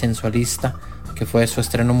 2018 y Sensualista, que fue su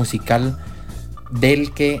estreno musical,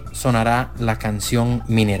 del que sonará la canción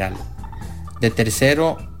Mineral. De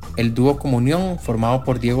tercero, el dúo Comunión, formado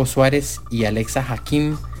por Diego Suárez y Alexa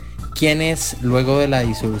Hakim, quienes luego de la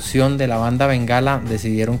disolución de la banda Bengala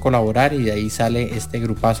decidieron colaborar, y de ahí sale este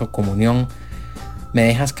grupazo Comunión. Me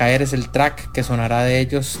Dejas Caer es el track que sonará de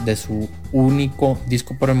ellos, de su único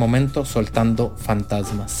disco por el momento, Soltando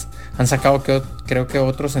Fantasmas. Han sacado creo que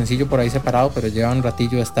otro sencillo por ahí separado, pero llevan un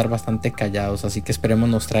ratillo de estar bastante callados, así que esperemos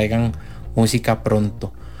nos traigan música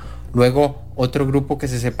pronto. Luego, otro grupo que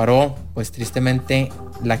se separó, pues tristemente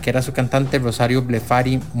la que era su cantante, Rosario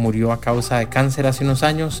Blefari, murió a causa de cáncer hace unos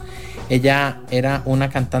años. Ella era una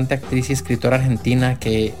cantante, actriz y escritora argentina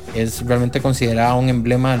que es realmente considerada un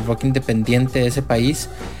emblema del rock independiente de ese país.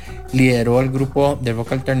 Lideró el grupo de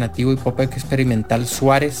rock alternativo y pop experimental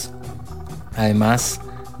Suárez, además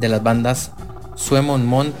de las bandas Suemon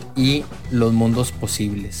Mont y Los Mundos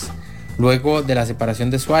Posibles. Luego de la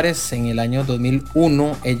separación de Suárez, en el año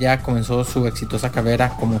 2001, ella comenzó su exitosa carrera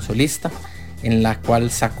como solista, en la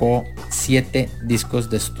cual sacó 7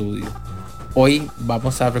 discos de estudio. Hoy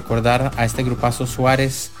vamos a recordar a este grupazo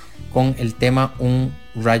Suárez con el tema Un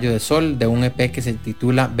Rayo de Sol, de un EP que se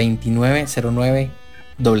titula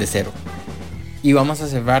 290900. Y vamos a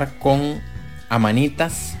cerrar con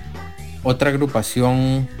Amanitas, otra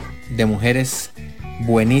agrupación de mujeres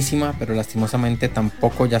buenísima, pero lastimosamente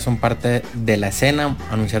tampoco ya son parte de la escena.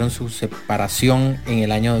 Anunciaron su separación en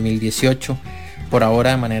el año 2018, por ahora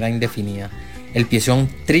de manera indefinida. El piezón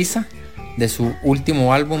Triza, de su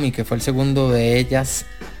último álbum, y que fue el segundo de ellas,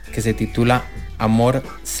 que se titula Amor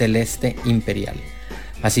Celeste Imperial.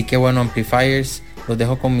 Así que bueno, Amplifiers, los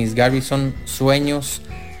dejo con Miss Garrison, Sueños,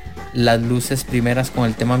 Las Luces Primeras con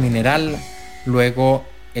el tema Mineral, luego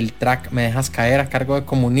el track Me Dejas Caer a cargo de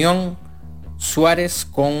Comunión, Suárez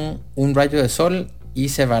con Un Rayo de Sol, y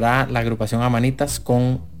cerrará la agrupación Amanitas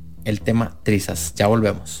con el tema Trizas. Ya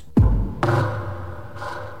volvemos.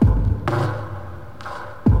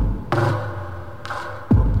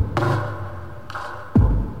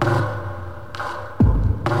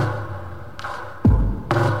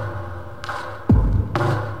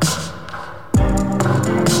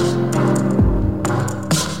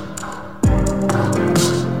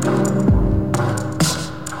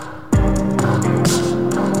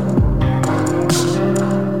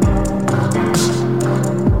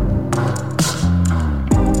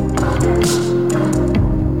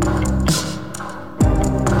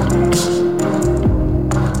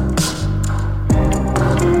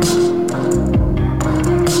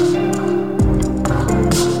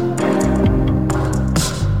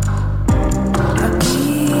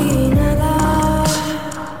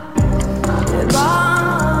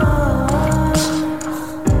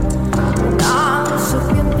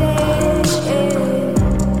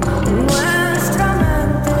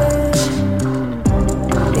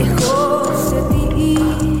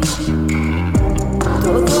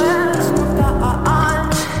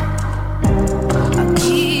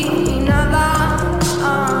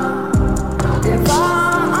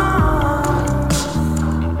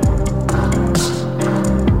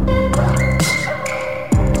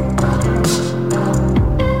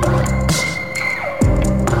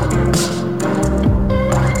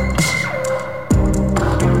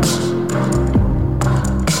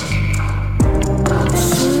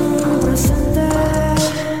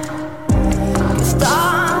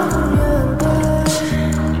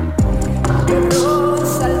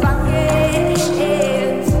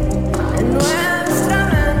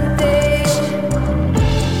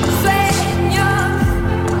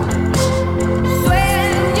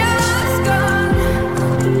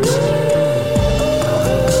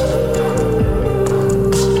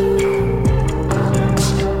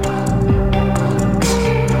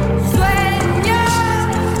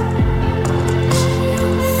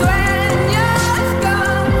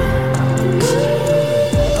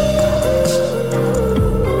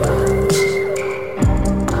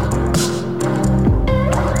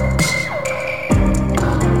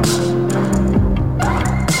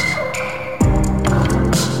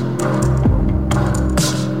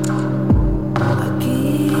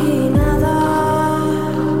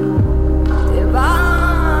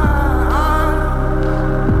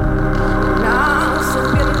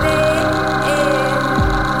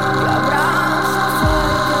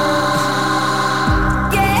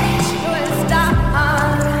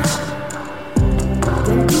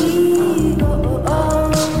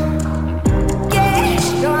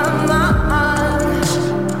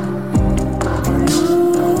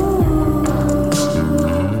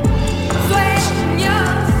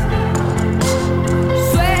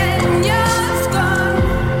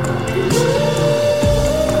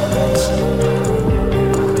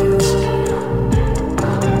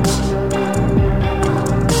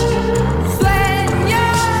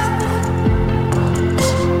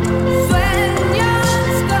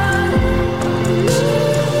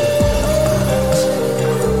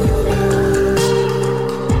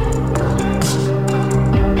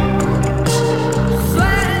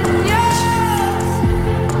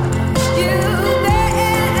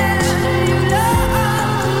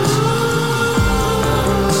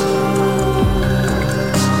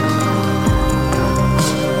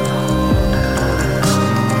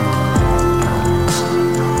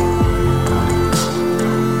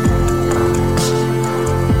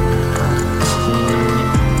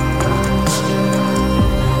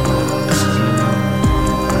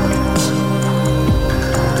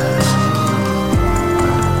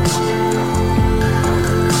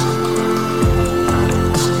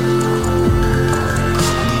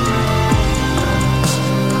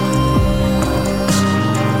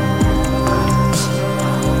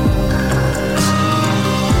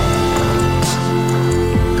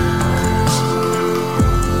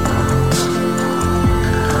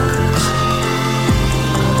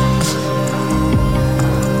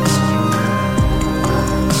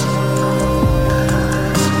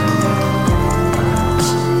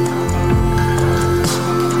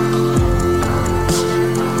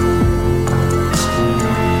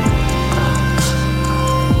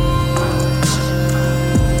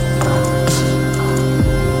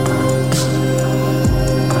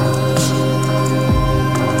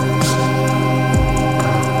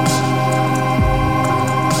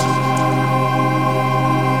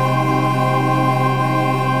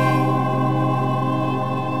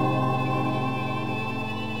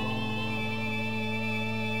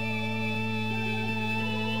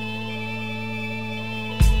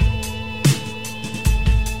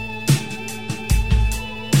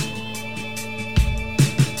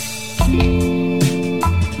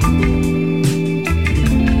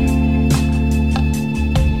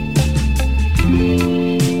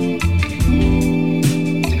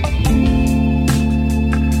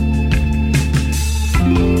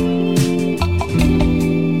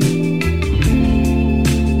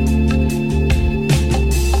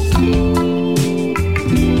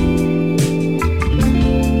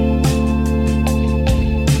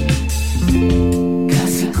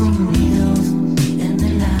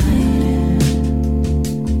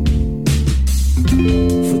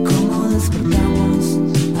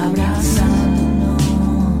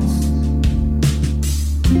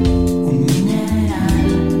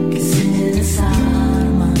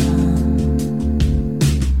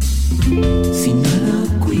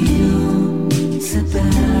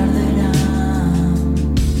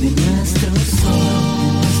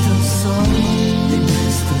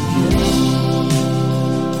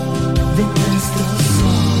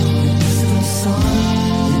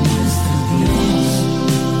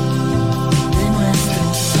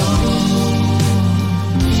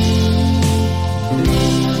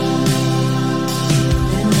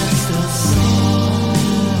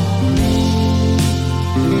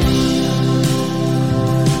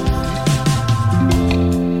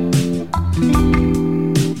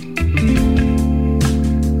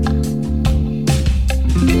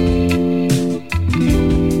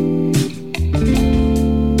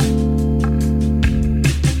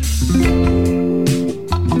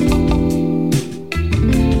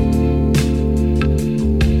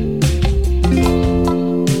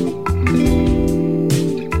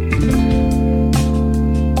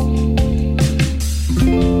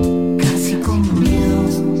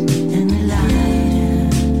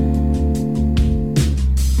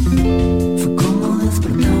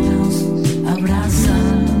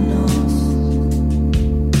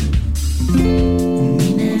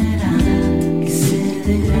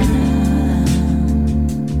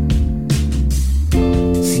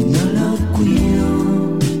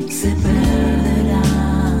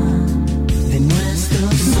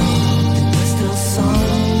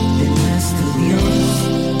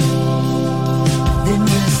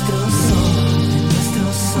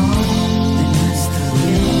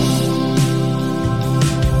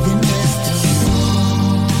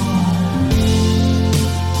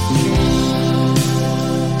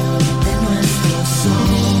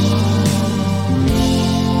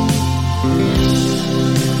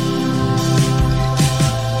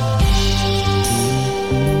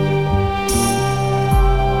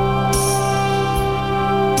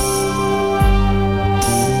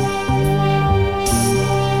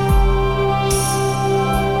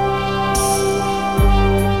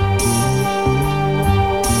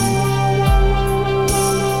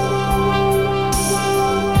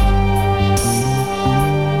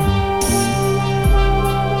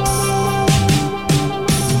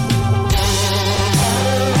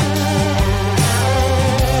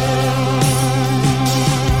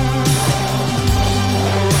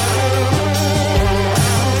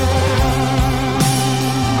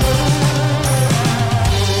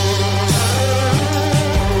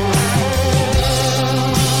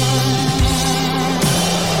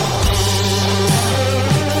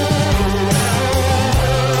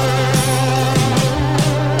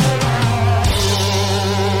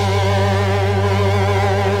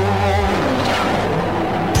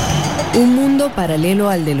 mundo paralelo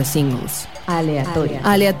al de los singles. Aleatorio.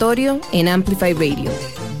 Aleatorio en Amplify Radio.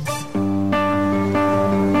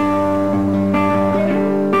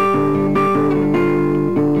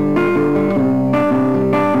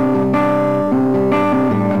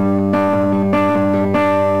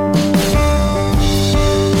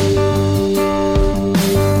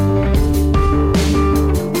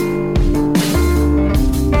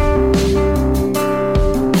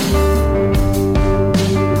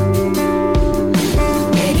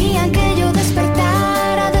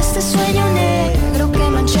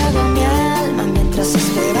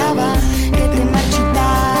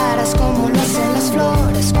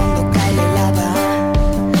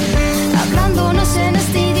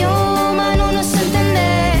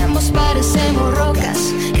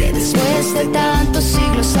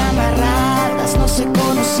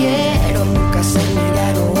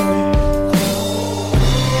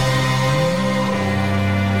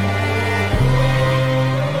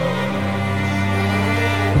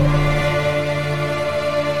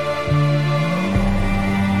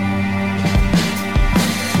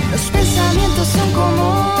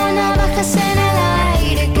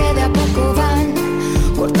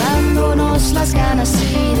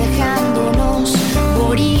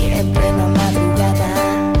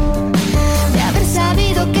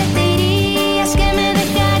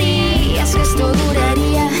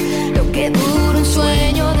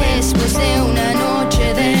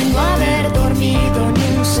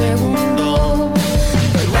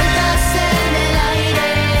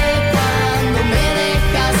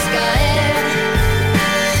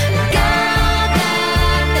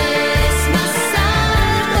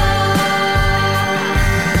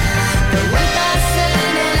 Vueltas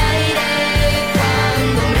en el aire.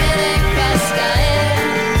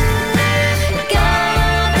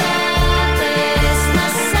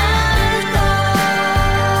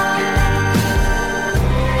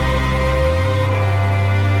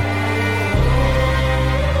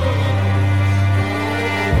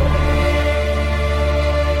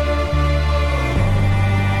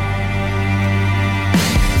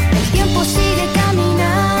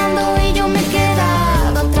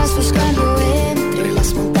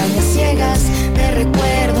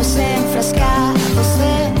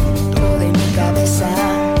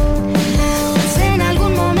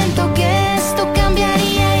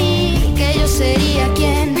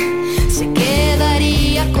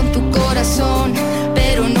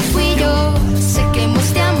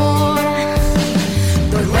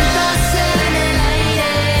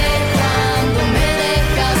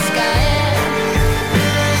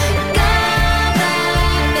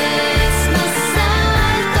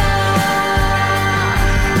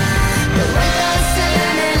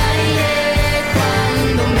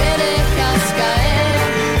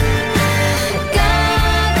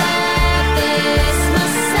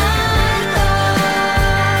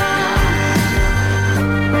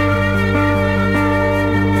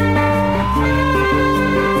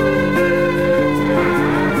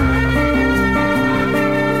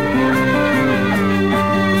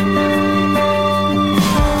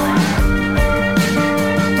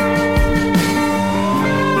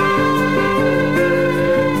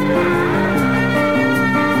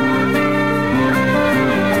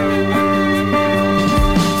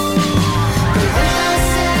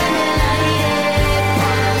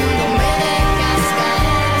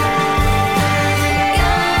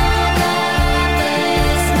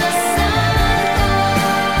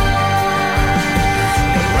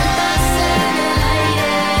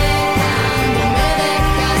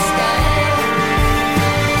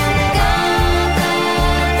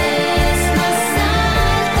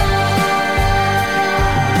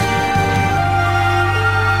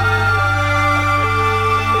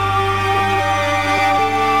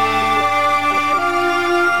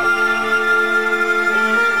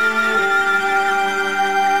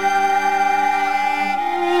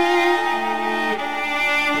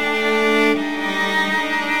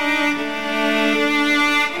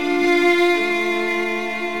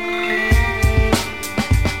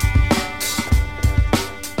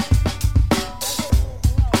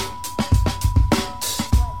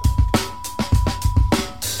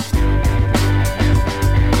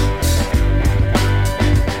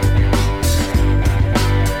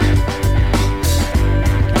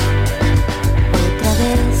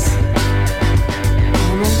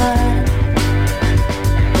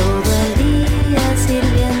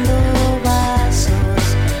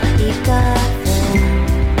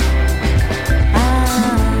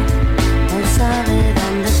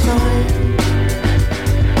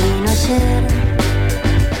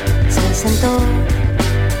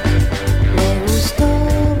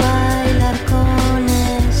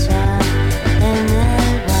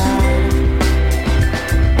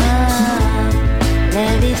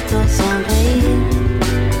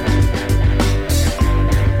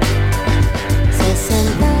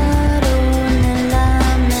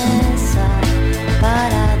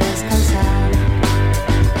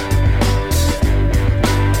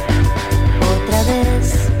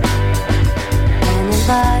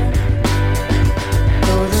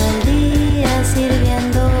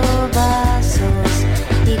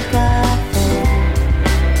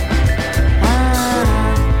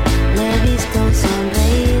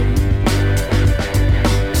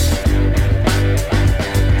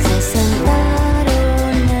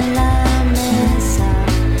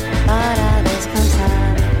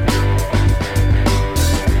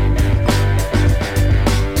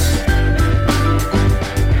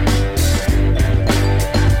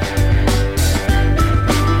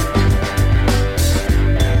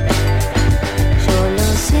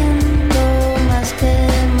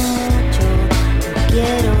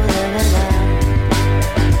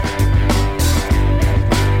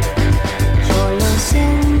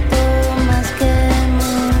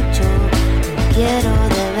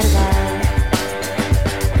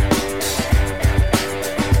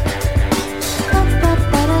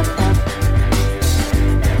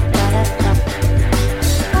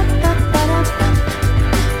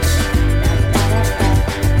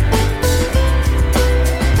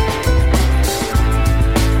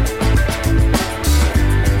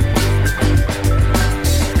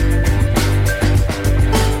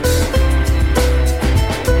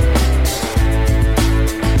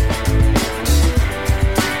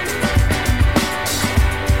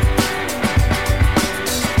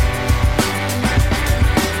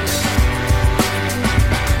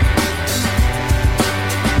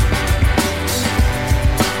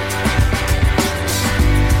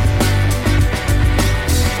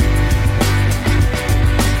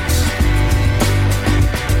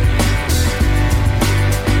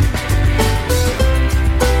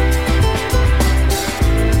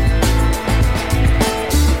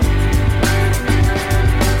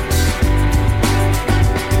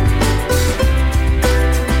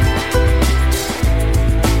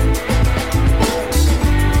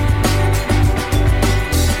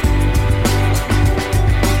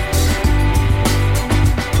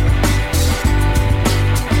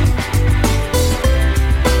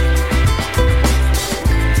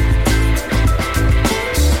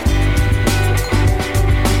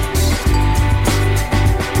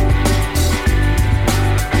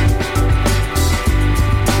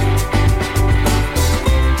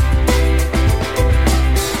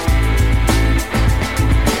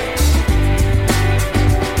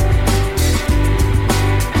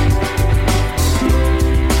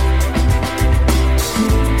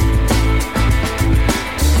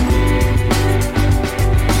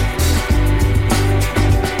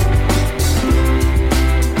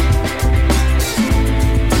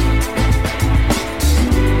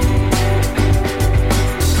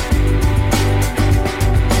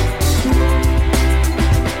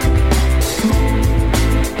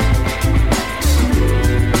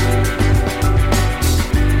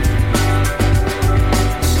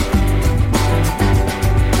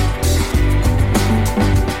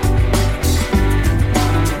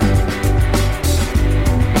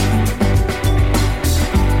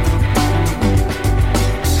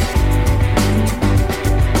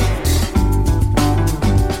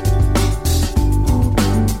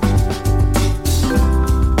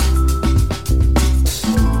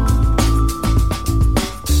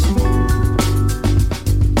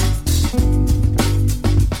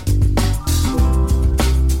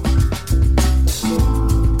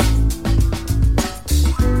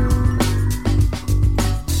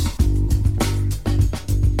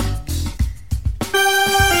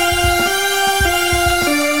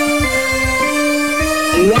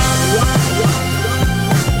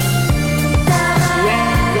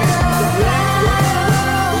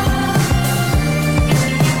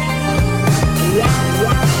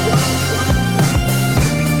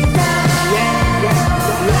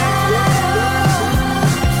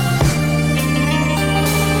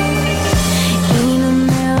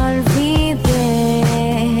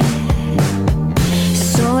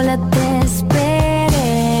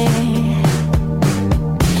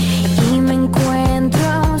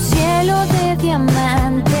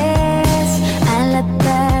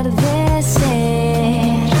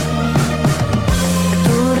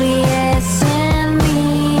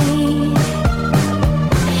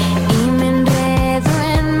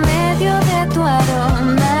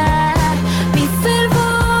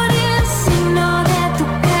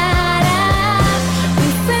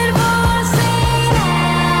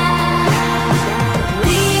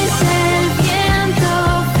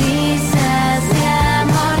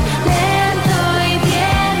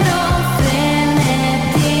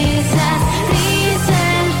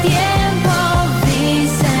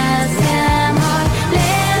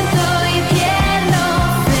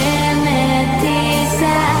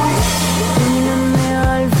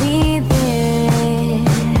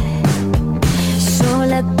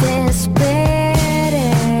 esperé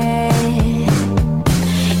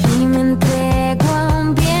y me entrego a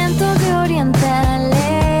un viento de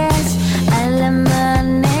orientales al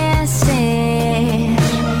amanecer.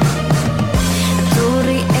 Tú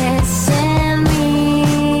ríes en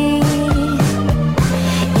mí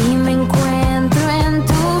y me encuentro en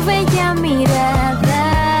tu bella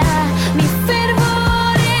mirada. Mi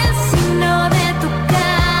fervor es signo de tu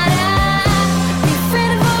cara, mi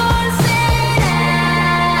fervor será.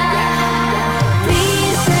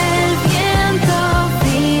 Brisa el viento,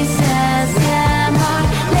 brisas de amor,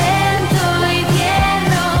 lento y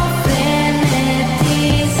tierno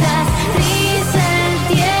frenetizas. Brisa el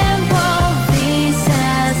tiempo,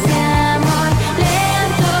 brisas de amor,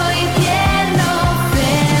 lento y tierno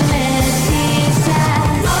frenetizas.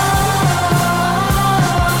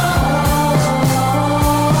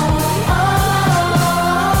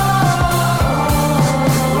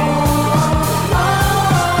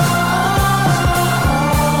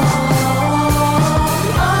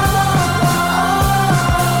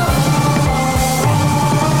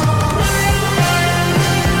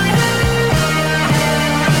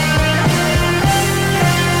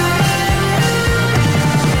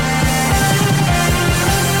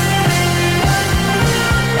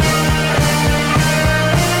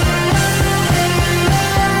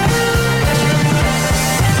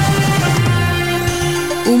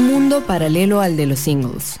 Un mundo paralelo al de los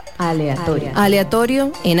singles. Aleatorio.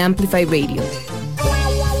 Aleatorio en Amplify Radio.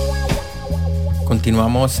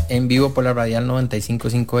 Continuamos en vivo por la radial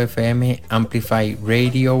 95.5 FM Amplify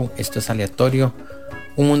Radio. Esto es Aleatorio,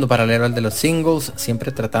 un mundo paralelo al de los singles,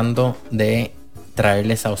 siempre tratando de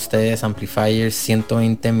traerles a ustedes amplifiers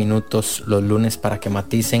 120 minutos los lunes para que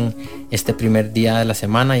maticen este primer día de la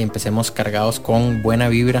semana y empecemos cargados con buena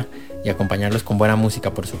vibra y acompañarlos con buena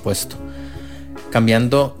música, por supuesto.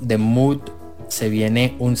 Cambiando de mood, se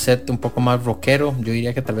viene un set un poco más rockero, yo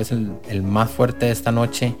diría que tal vez el más fuerte de esta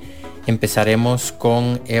noche. Empezaremos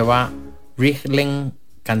con Eva Riglen,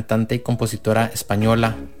 cantante y compositora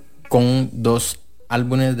española, con 2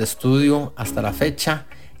 álbumes de estudio hasta la fecha.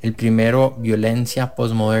 El primero, Violencia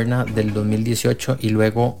Postmoderna, del 2018, y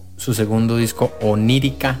luego su segundo disco,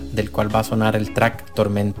 Onírica, del cual va a sonar el track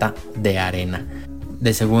Tormenta de Arena.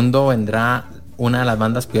 De segundo vendrá una de las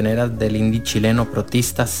bandas pioneras del indie chileno,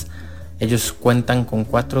 Protistas. Ellos cuentan con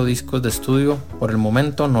 4 discos de estudio por el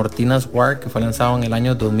momento: Nortinas War, que fue lanzado en el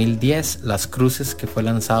año 2010, Las Cruces, que fue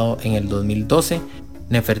lanzado en el 2012,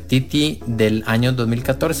 Nefertiti del año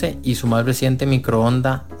 2014 y su más reciente,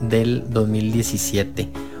 Microonda, del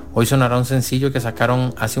 2017. Hoy sonará un sencillo que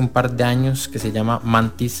sacaron hace un par de años que se llama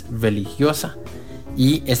Mantis Religiosa,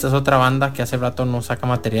 y esta es otra banda que hace rato no saca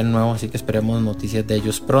material nuevo, así que esperemos noticias de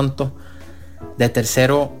ellos pronto. De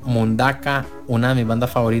tercero, Mundaka, una de mis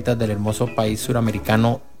bandas favoritas del hermoso país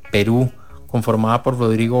suramericano Perú, conformada por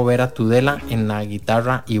Rodrigo Vera Tudela en la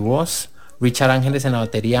guitarra y voz, Richard Ángeles en la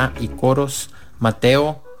batería y coros,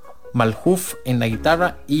 Mateo Maljuf en la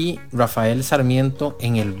guitarra y Rafael Sarmiento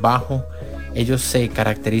en el bajo. Ellos se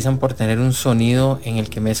caracterizan por tener un sonido en el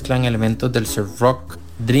que mezclan elementos del surf rock,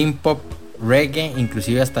 dream pop, reggae,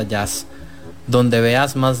 inclusive hasta jazz. Donde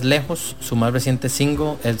veas más lejos, su más reciente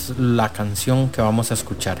single, es la canción que vamos a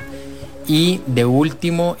escuchar. Y de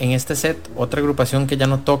último en este set, otra agrupación que ya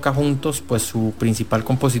no toca juntos, pues su principal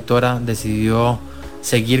compositora decidió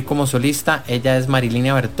seguir como solista. Ella es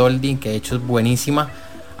Marilina Bertoldi, que de hecho es buenísima.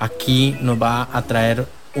 Aquí nos va a traer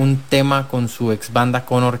un tema con su ex banda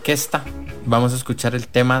con orquesta. Vamos a escuchar el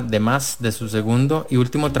tema de Más, de su segundo y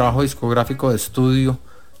último trabajo discográfico de estudio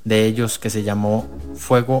de ellos, que se llamó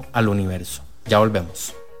Fuego al Universo. Ya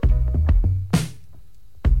volvemos.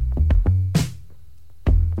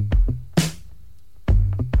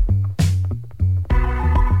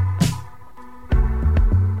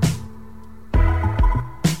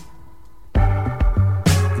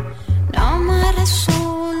 No me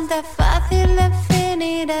resulta fácil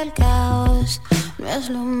definir el caos, no es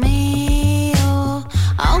lo mío,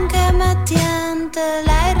 aunque me tiente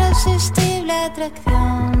la irresistible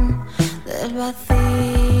atracción del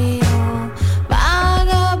vacío.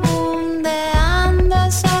 Vagabundeando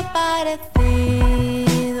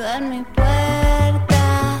desaparecido en mi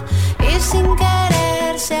puerta y sin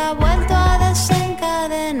querer se ha vuelto a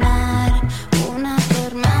desencadenar una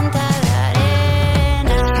tormenta de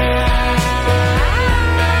arena.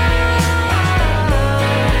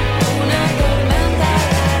 Una tormenta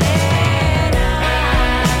de arena.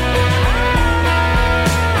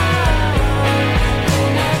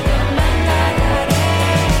 Una tormenta de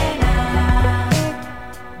arena.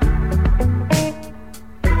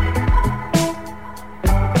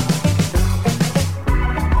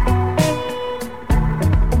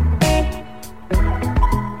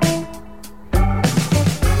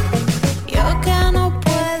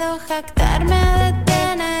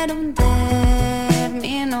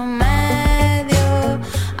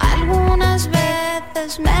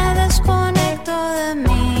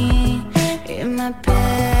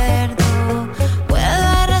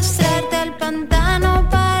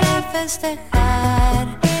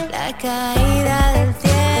 caída del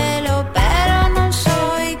cielo, pero no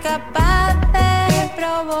soy capaz de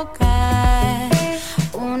provocar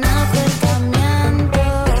un acercamiento.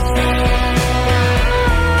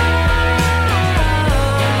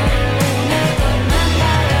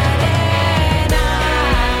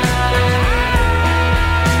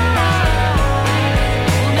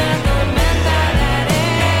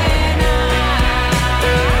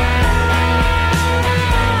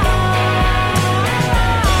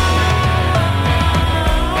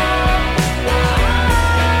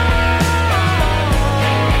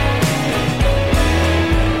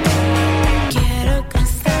 Quiero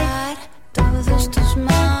cruzar todos tus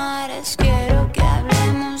mares, quiero que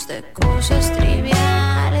hablemos de cosas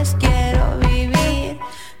triviales, quiero vivir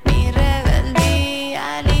mi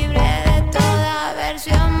rebeldía libre de toda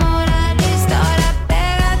versión moralista. Ahora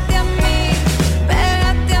pégate a mí,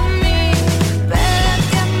 pégate a mí,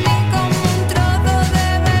 pégate a mí como un trozo de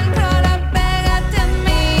velcro. Ahora pégate a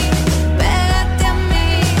mí,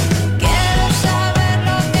 quiero saber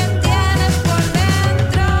lo que tienes por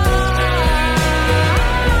dentro.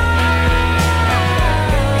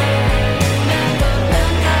 Una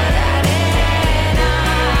tormenta de arena.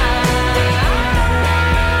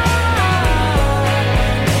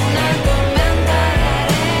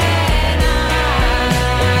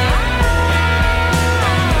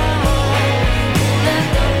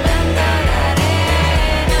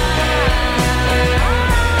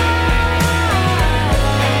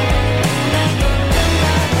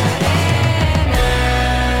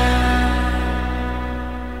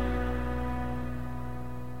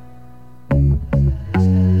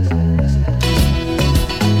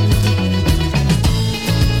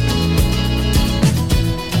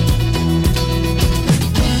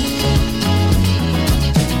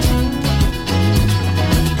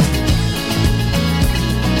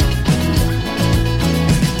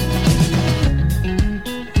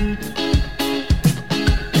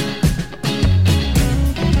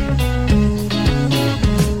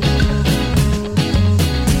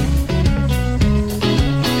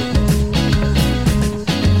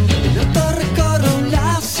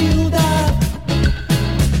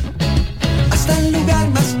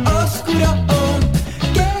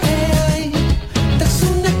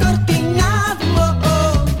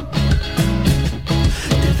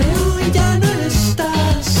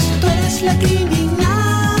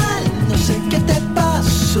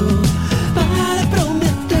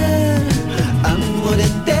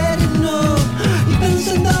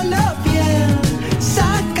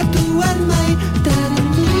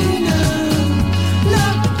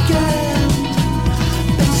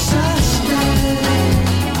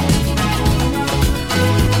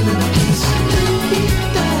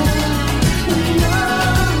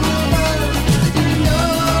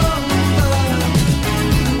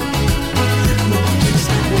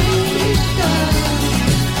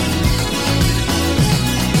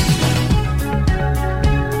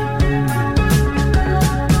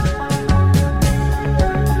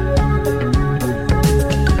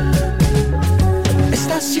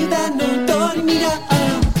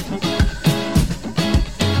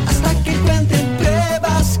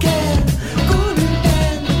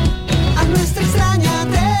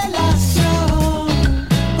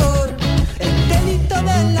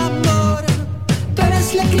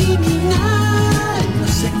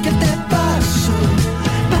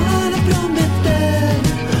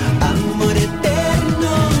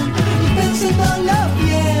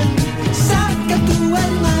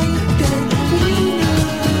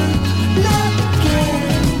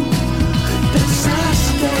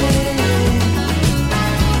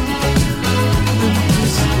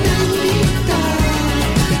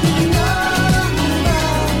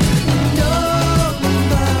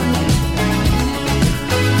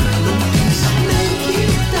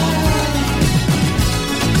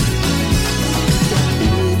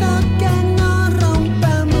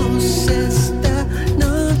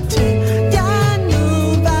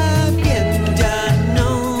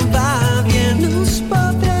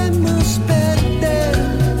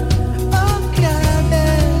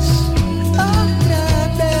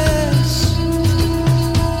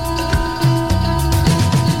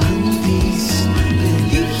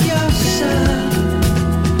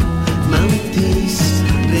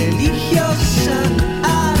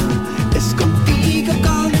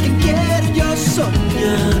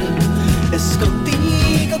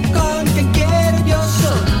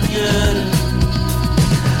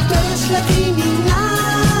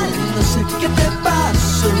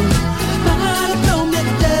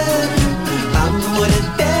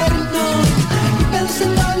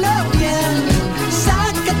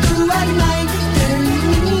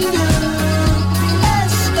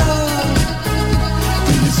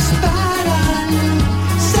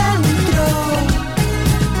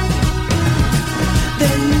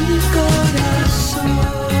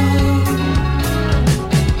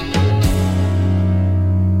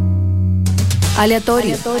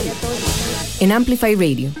 Aleatorio. En Amplify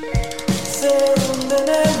Radio.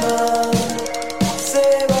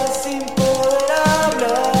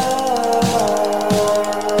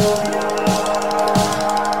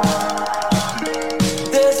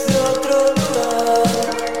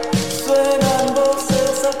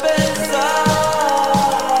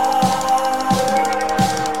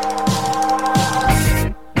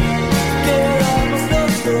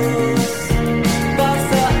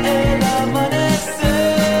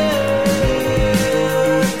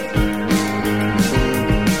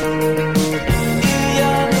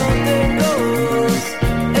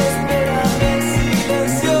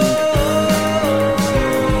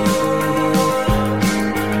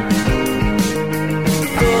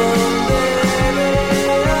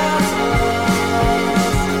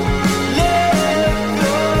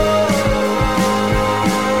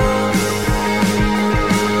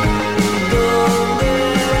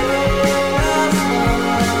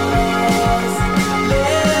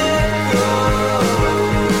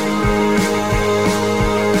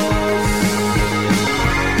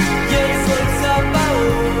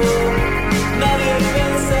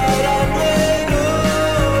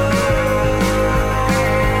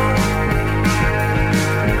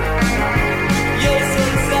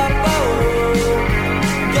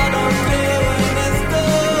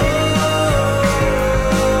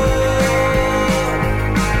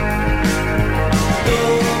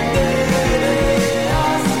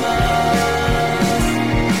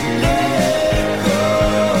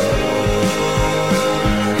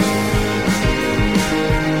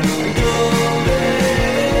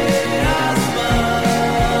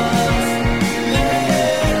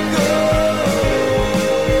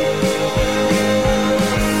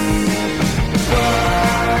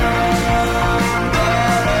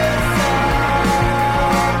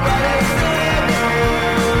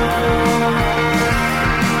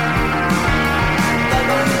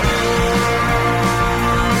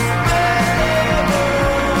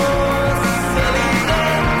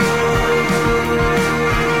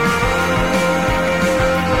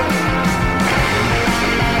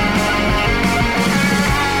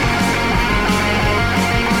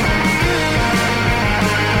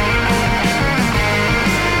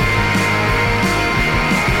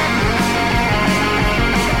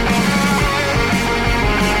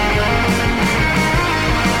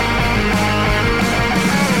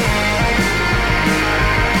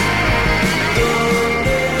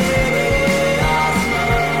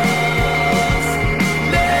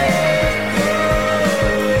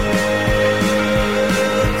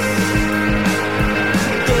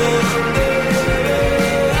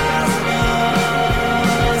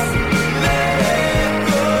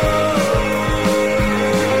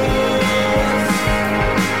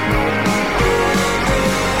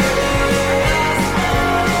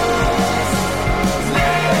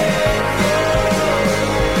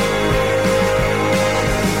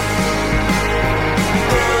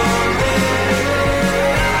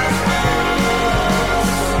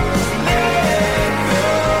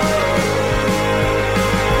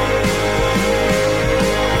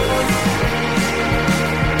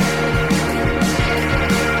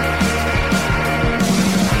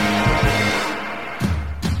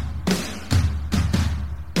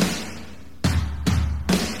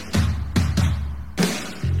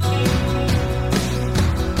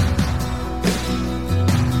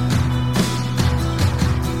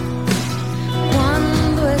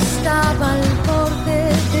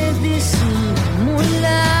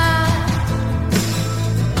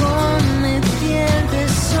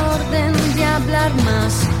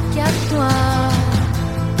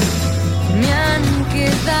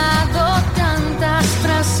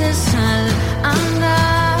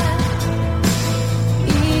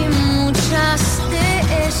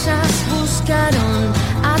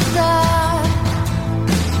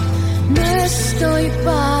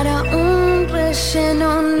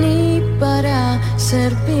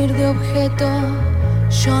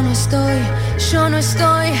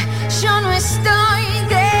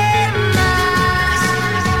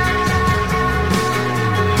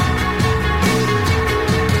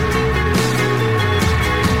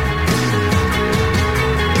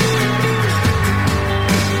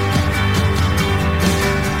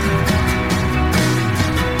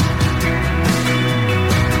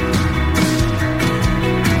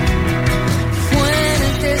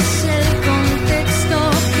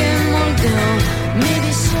 Mi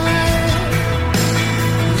visual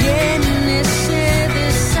y en ese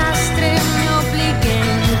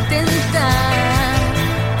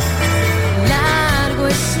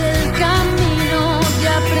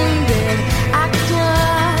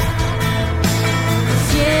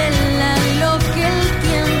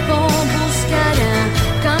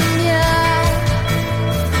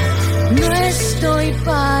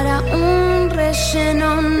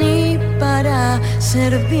relleno ni para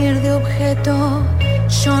servir de objeto.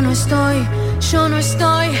 Yo no estoy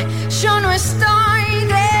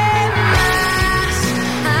de más.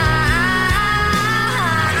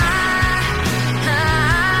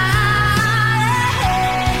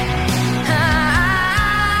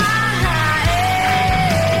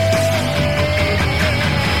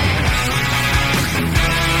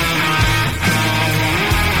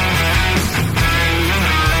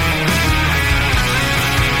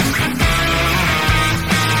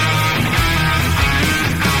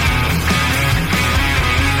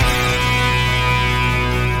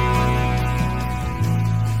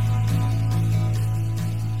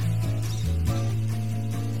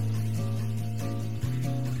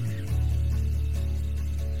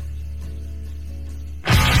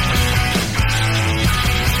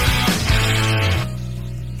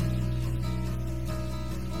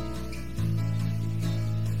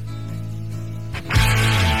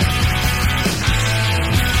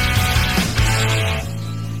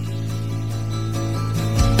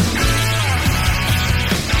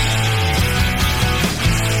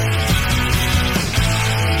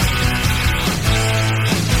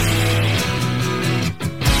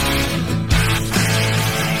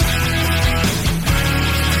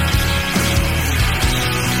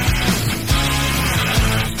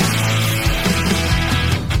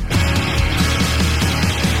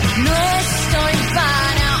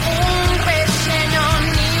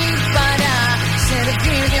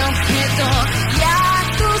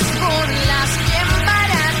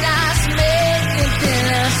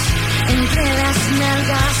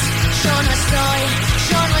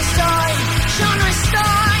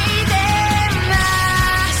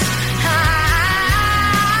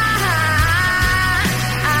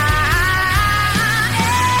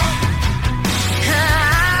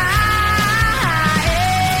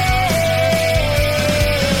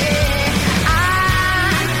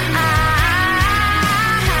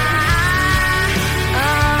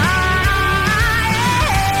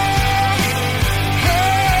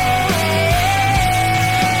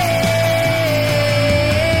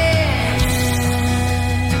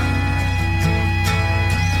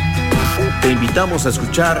 Te invitamos a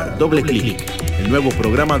escuchar Doble Clic, el nuevo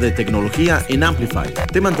programa de tecnología en Amplify.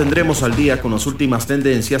 Te mantendremos al día con las últimas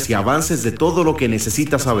tendencias y avances de todo lo que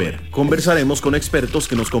necesitas saber. Conversaremos con expertos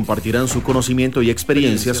que nos compartirán su conocimiento y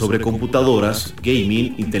experiencia sobre computadoras,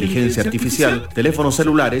 gaming, inteligencia artificial, teléfonos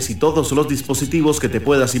celulares y todos los dispositivos que te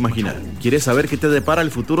puedas imaginar. ¿Quieres saber qué te depara el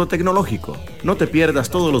futuro tecnológico? No te pierdas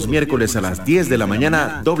todos los miércoles a las 10 de la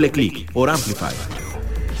mañana Doble Clic por Amplify.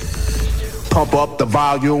 Pump up the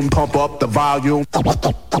volume, pump up the volume.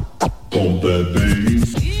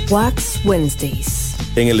 Wax Wednesdays.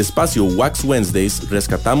 En el espacio Wax Wednesdays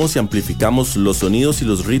rescatamos y amplificamos los sonidos y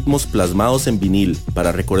los ritmos plasmados en vinil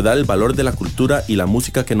para recordar el valor de la cultura y la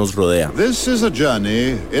música que nos rodea. This is a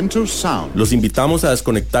journey into sound. Los invitamos a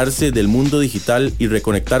desconectarse del mundo digital y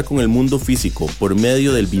reconectar con el mundo físico por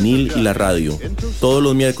medio del vinil y la radio. Todos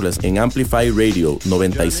los miércoles en Amplify Radio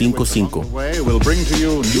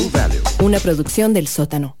 95.5. Una producción del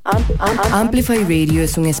sótano. Amplify Radio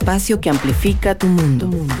es un espacio que amplifica tu mundo.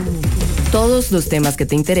 Todos los temas que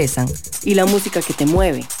te interesan y la música que te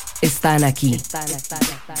mueve están aquí.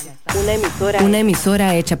 Una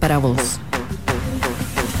emisora hecha para vos.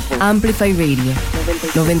 Amplify Radio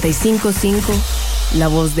 95.5, la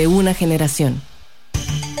voz de una generación.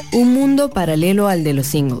 Un mundo paralelo al de los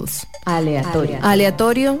singles.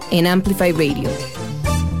 Aleatorio en Amplify Radio.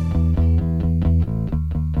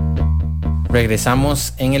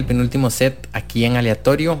 Regresamos en el penúltimo set aquí en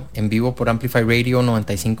Aleatorio, en vivo por Amplify Radio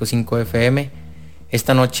 95.5 FM.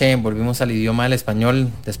 Esta noche volvimos al idioma del español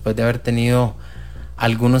después de haber tenido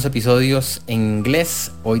algunos episodios en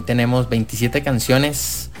inglés. Hoy tenemos 27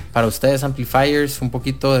 canciones para ustedes, Amplifiers, un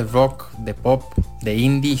poquito de rock, de pop, de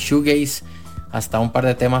indie, shoegaze, hasta un par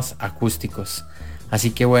de temas acústicos.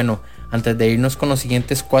 Así que bueno, antes de irnos con los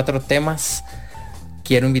siguientes 4 temas,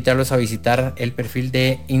 quiero invitarlos a visitar el perfil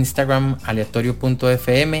de Instagram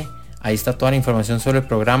aleatorio.fm. Ahí está toda la información sobre el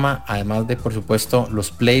programa, además de, por supuesto, los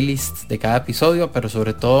playlists de cada episodio, pero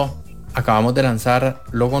sobre todo acabamos de lanzar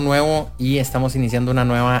logo nuevo y estamos iniciando una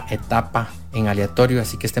nueva etapa en Aleatorio,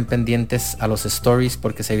 así que estén pendientes a los stories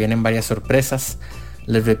porque se vienen varias sorpresas.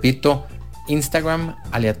 Les repito, Instagram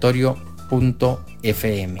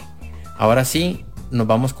aleatorio.fm. Ahora sí, nos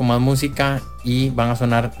vamos con más música y van a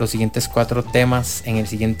sonar los siguientes 4 temas en el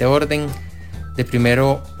siguiente orden. De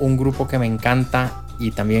primero, un grupo que me encanta y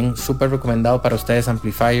también súper recomendado para ustedes,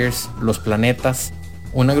 Amplifiers, Los Planetas.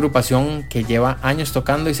 Una agrupación que lleva años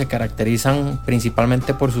tocando y se caracterizan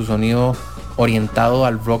principalmente por su sonido orientado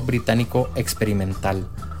al rock británico experimental.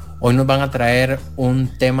 Hoy nos van a traer un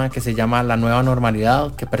tema que se llama La Nueva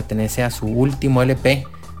Normalidad, que pertenece a su último LP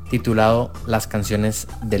titulado Las Canciones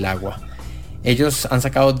del Agua. Ellos han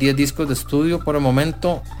sacado 10 discos de estudio por el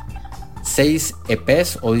momento, 6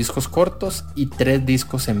 EPs o discos cortos y 3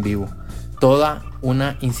 discos en vivo. Toda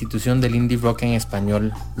una institución del indie rock en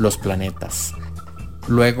español, Los Planetas.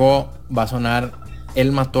 Luego va a sonar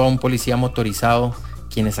Él mató a un policía motorizado,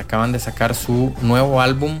 quienes acaban de sacar su nuevo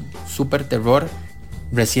álbum, Super Terror,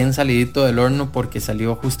 recién salidito del horno porque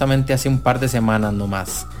salió justamente hace un par de semanas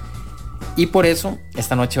nomás. Y por eso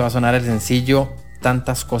esta noche va a sonar el sencillo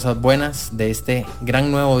Tantas Cosas Buenas de este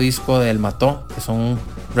gran nuevo disco de El Mató, que son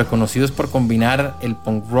reconocidos por combinar el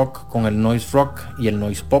punk rock con el noise rock y el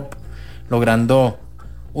noise pop, logrando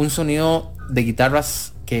un sonido de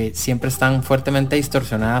guitarras que siempre están fuertemente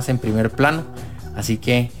distorsionadas en primer plano. Así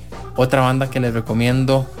que otra banda que les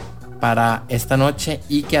recomiendo para esta noche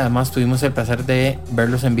y que además tuvimos el placer de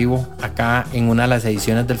verlos en vivo acá en una de las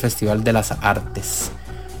ediciones del Festival de las Artes.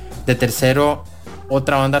 De tercero,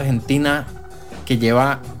 otra banda argentina que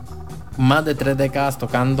lleva más de 3 décadas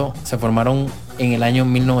tocando. Se formaron en el año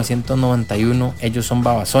 1991. Ellos son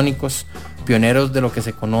Babasónicos, pioneros de lo que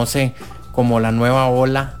se conoce como la nueva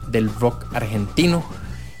ola del rock argentino.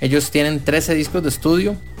 Ellos tienen 13 discos de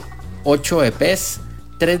estudio, 8 EPs,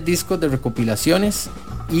 3 discos de recopilaciones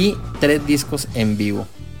y 3 discos en vivo.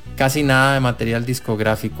 Casi nada de material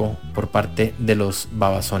discográfico por parte de los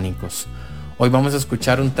Babasónicos. Hoy vamos a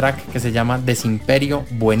escuchar un track que se llama Desimperio,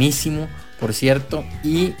 buenísimo por cierto,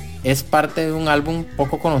 y es parte de un álbum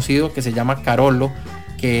poco conocido que se llama Carolo,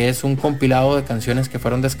 que es un compilado de canciones que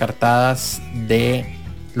fueron descartadas de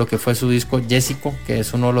lo que fue su disco Jessico, que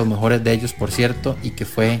es uno de los mejores de ellos por cierto, y que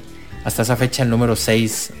fue hasta esa fecha el número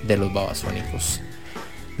 6 de los Babasónicos.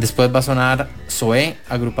 Después va a sonar Zoé,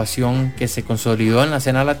 agrupación que se consolidó en la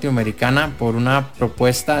escena latinoamericana por una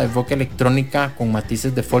propuesta de rock electrónica con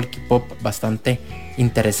matices de folk y pop bastante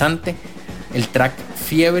interesante. El track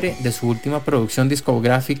Fiebre de su última producción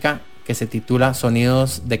discográfica, que se titula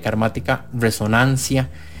Sonidos de Karmática Resonancia.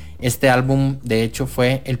 Este álbum de hecho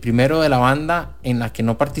fue el primero de la banda en la que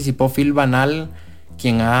no participó Phil Banal,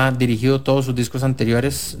 quien ha dirigido todos sus discos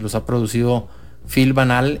anteriores. Los ha producido Phil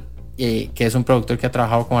Banal, que es un productor que ha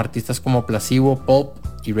trabajado con artistas como Placebo, Pulp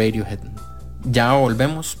y Radiohead. Ya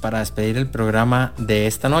volvemos para despedir el programa de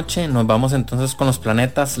esta noche. Nos vamos entonces con Los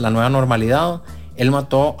Planetas, La Nueva Normalidad. Él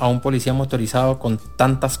mató a un policía motorizado con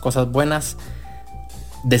Tantas Cosas Buenas.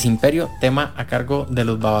 Desimperio, tema a cargo de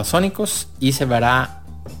los Babasónicos, y se verá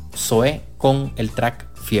Zoé con el track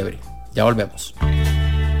Fiebre. Ya volvemos.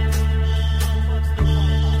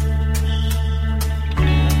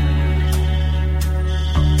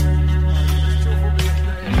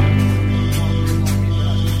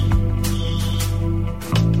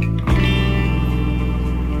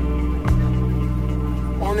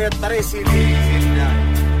 الطريسي فينا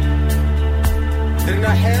درنا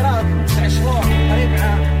حيرات 9 شهور قريب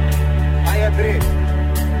عام. هيا بريد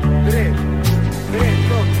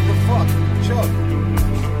لوك بالفوق. شوف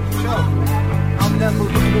عم ناكل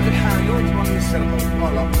دخلوا للحانوت ما يسرقوا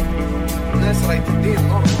والله. الناس راهي تدين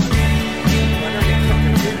نورمال وانا اللي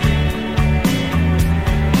نخدم فيه.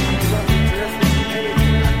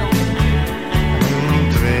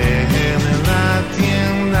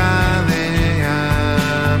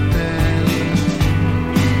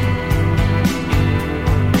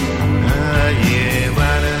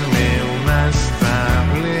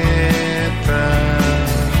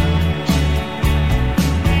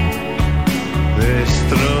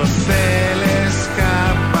 Destrocé el escaparate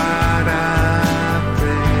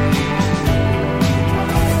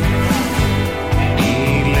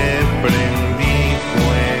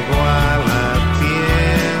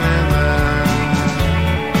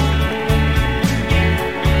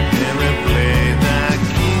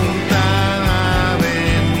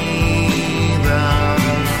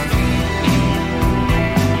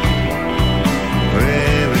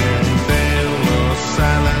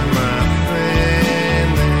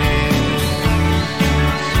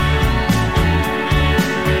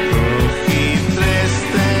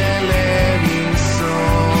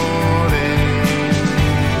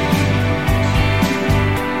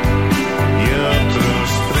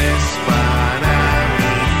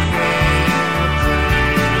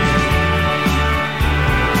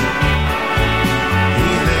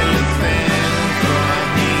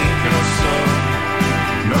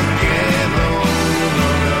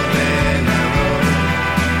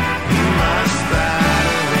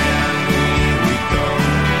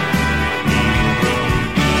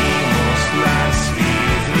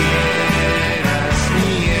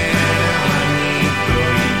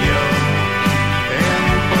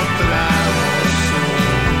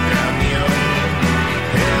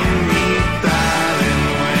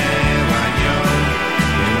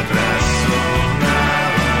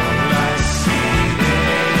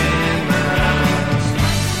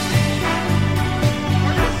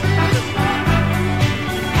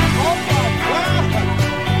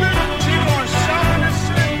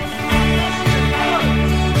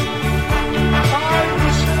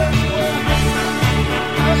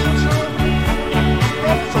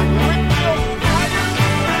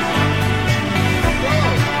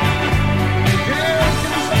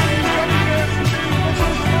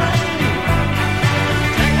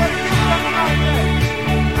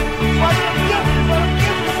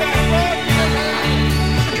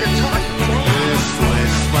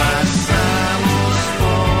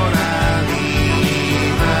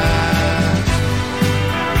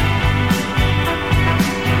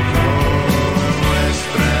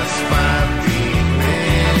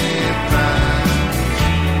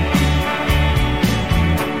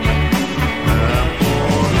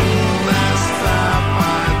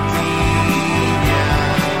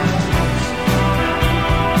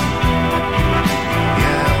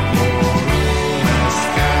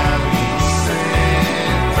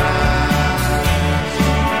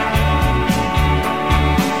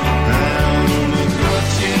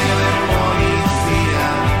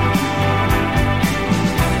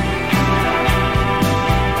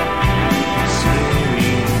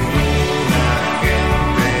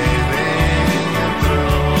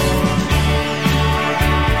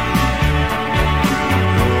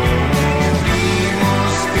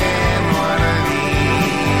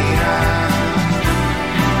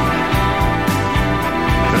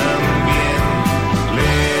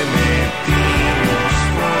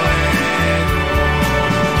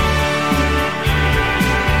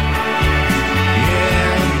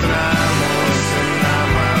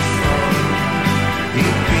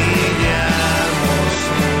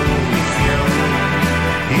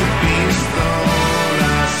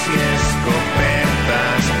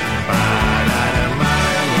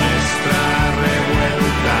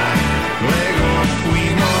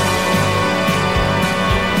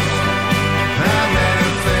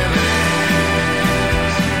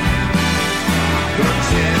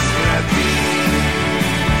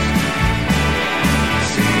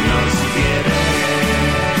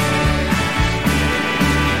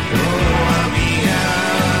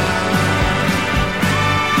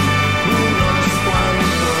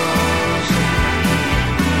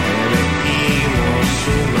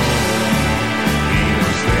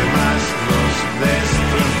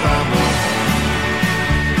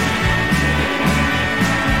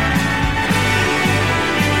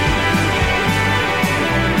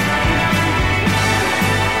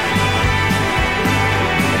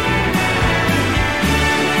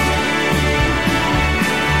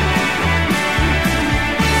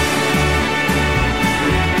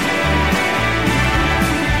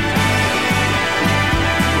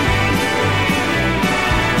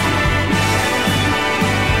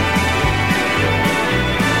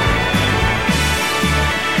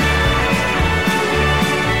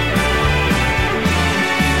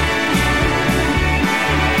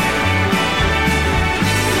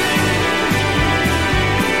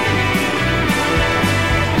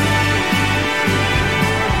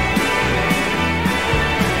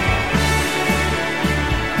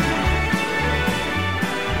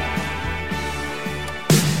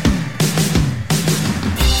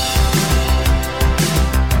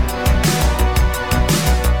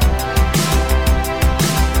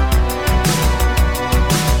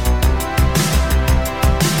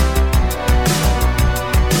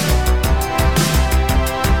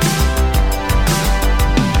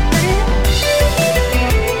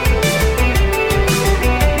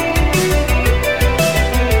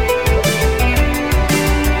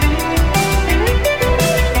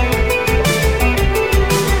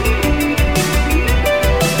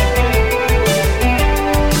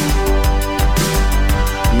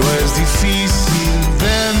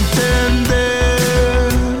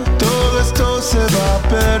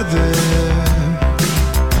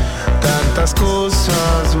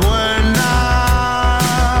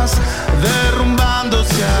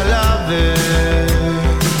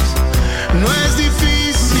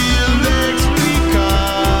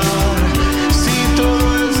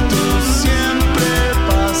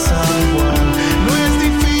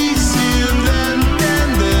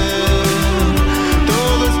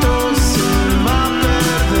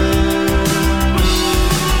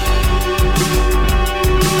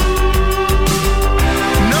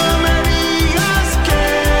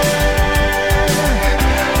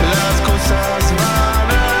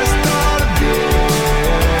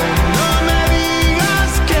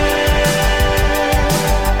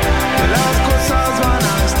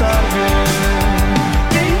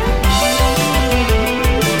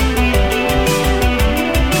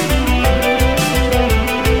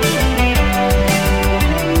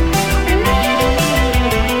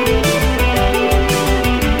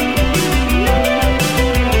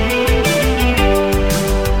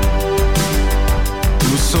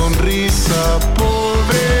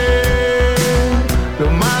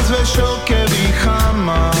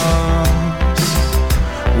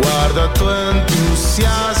tu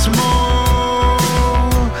entusiasmo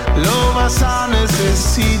lo vas a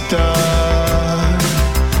necesitar.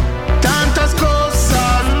 Tantas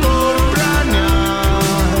cosas por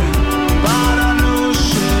planear para no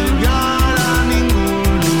llegar a ningún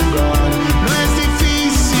lugar. No es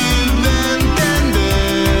difícil de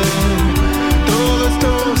entender, todo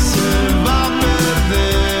esto se va a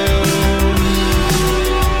perder.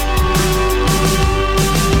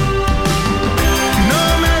 No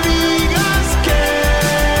me digas que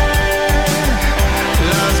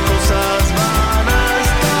las cosas van a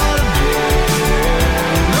estar bien.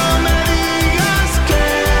 No me digas que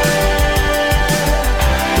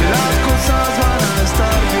las cosas van a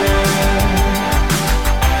estar bien.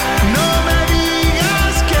 No me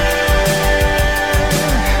digas que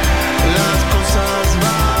las cosas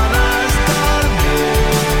van a estar bien.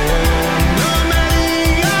 No me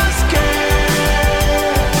digas que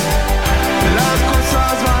las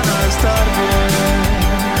cosas van a estar bien.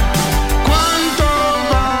 ¿Cuánto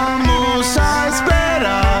vamos a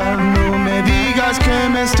esperar? No me digas que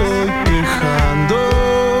me estoy quejando.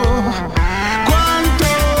 ¿Cuánto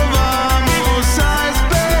vamos a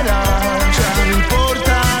esperar? Ya no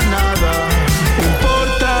importa nada, no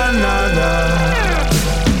importa nada.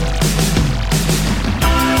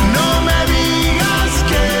 No me digas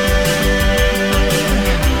que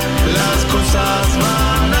las cosas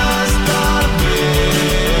van a estar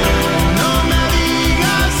bien. No me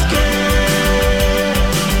digas que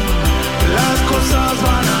las cosas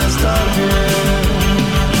van a estar bien.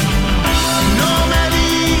 No me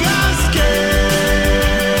digas que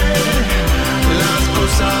las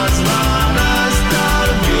cosas van a estar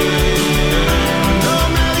bien. No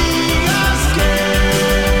me digas que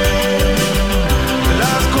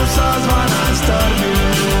las cosas van a estar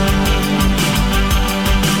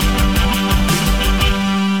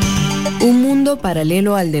bien. Un mundo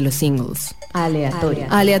paralelo al de los singles. Aleatorio.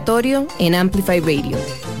 Aleatorio en Amplify Radio.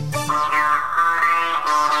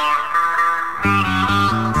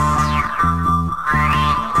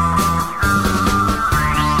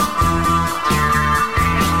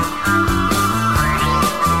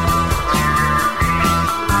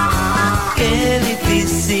 Qué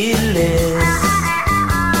difícil es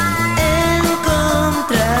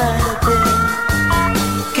encontrarte,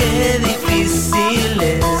 qué difícil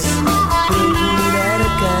es procurar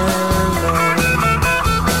calmar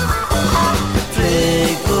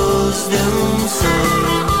flecos de un sol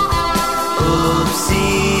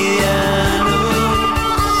obsidiano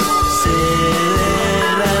se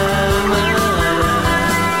derramará.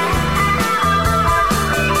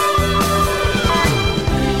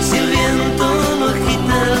 Si el viento no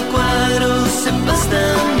agita el cuadro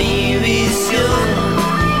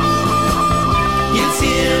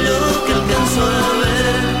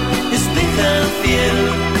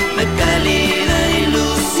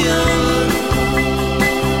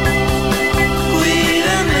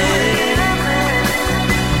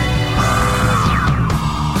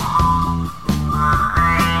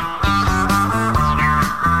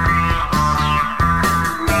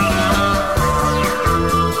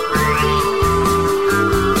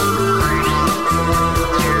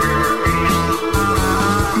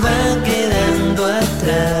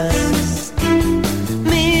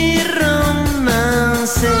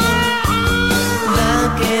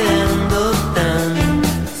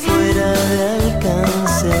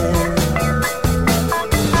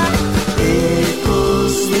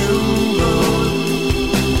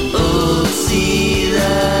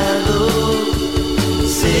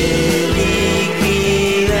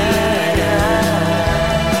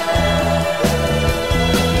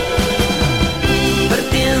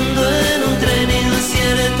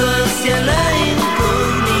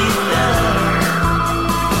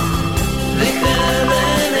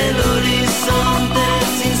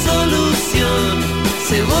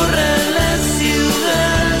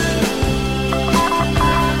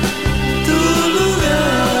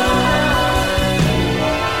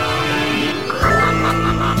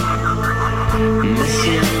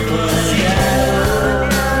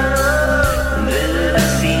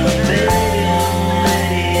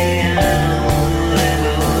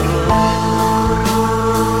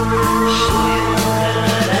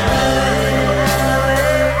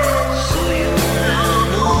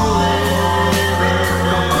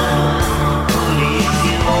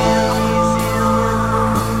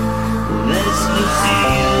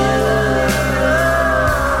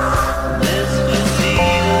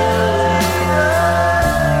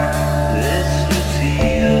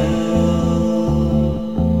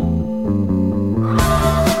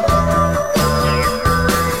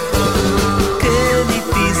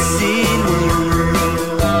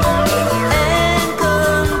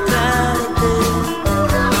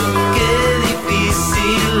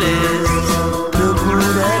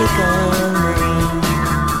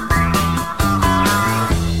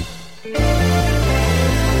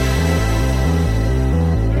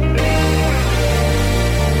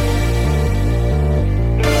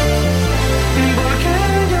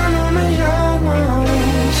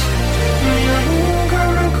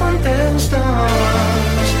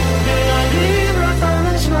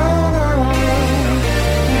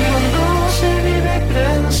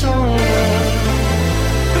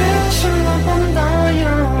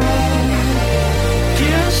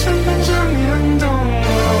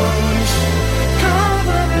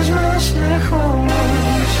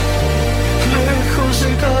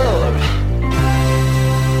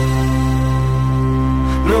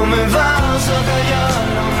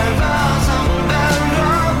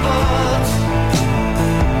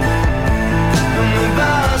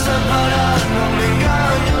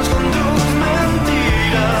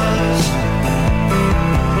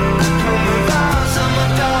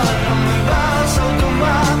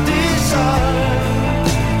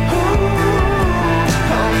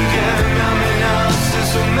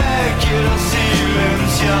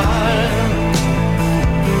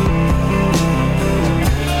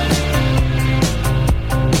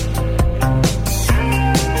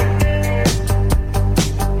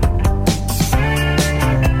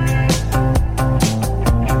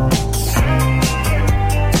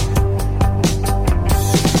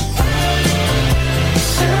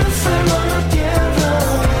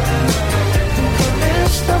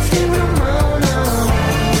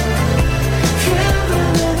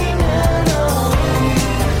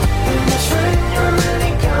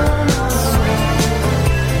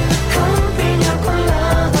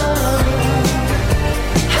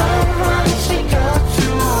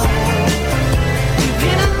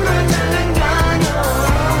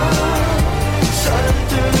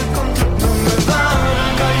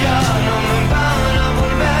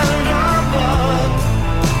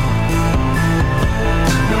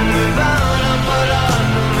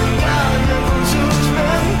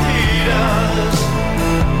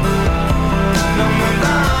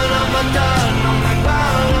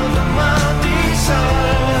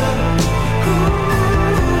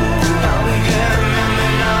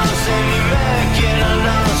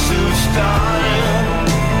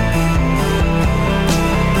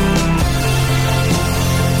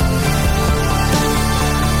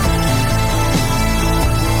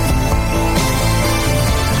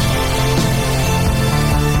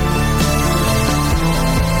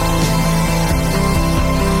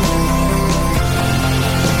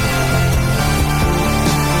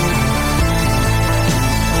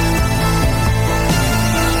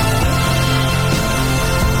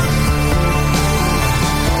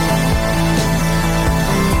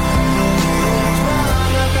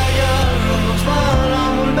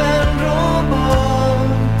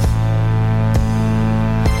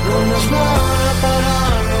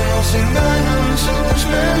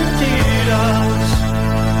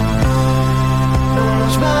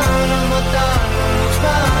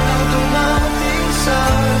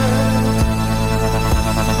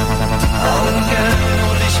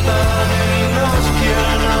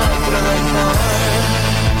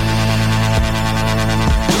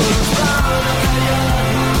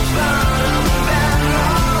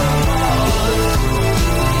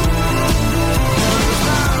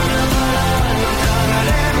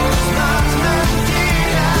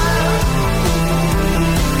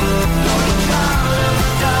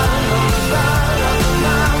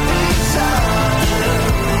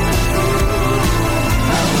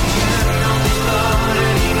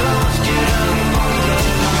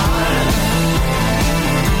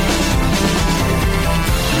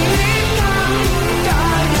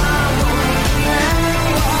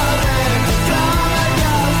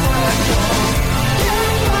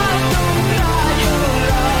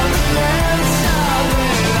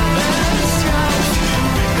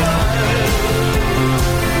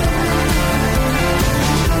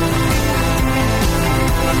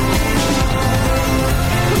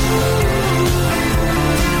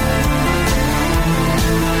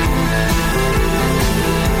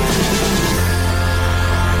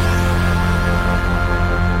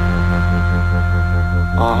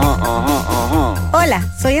Hola,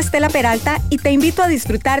 soy Estela Peralta y te invito a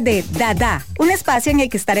disfrutar de Dada, un espacio en el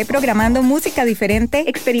que estaré programando música diferente,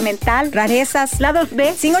 experimental, rarezas, lados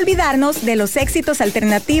B, sin olvidarnos de los éxitos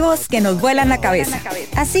alternativos que nos vuelan la cabeza.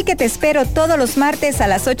 Así que te espero todos los martes a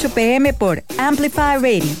las 8 p.m. por Amplify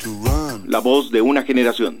Radio. La voz de una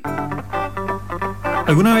generación.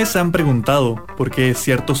 ¿Alguna vez se han preguntado por qué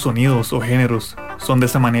ciertos sonidos o géneros son de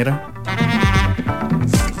esa manera?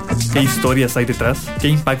 ¿Qué historias hay detrás? ¿Qué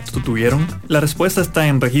impacto tuvieron? La respuesta está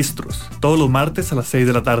en Registros, todos los martes a las 6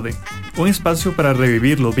 de la tarde. Un espacio para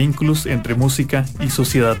revivir los vínculos entre música y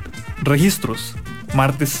sociedad. Registros,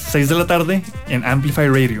 martes 6 de la tarde en Amplify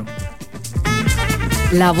Radio.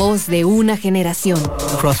 La voz de una generación.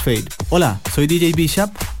 Crossfade. Hola, soy DJ Bishop.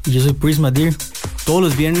 Y yo soy Prisma Deer. Todos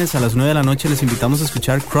los viernes a las 9 de la noche les invitamos a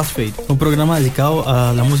escuchar Crossfade, un programa dedicado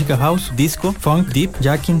a la música house, disco, funk, deep,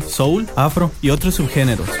 jacking, soul, afro y otros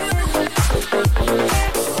subgéneros.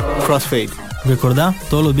 Crossfade. Recordá,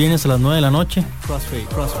 todos los viernes a las 9 de la noche.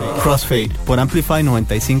 Crossfade por Amplify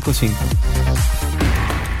 95.5.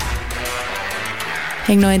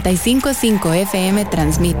 En 95.5 FM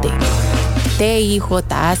transmite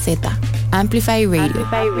TIJAZ, Amplify Radio,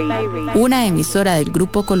 una emisora del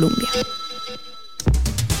Grupo Columbia.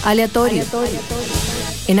 Aleatorio.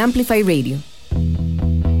 En Amplify Radio.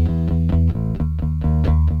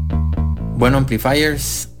 Bueno,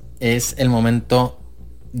 Amplifiers, es el momento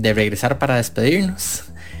de regresar para despedirnos.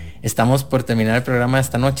 Estamos por terminar el programa de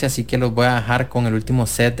esta noche, así que los voy a dejar con el último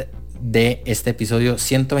set de este episodio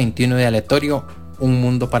 121 de Aleatorio, un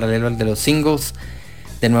mundo paralelo al de los singles.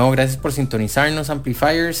 De nuevo, gracias por sintonizarnos,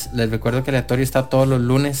 Amplifiers. Les recuerdo que Aleatorio está todos los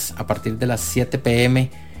lunes a partir de las 7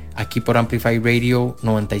 p.m. aquí por Amplify Radio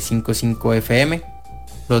 95.5 FM.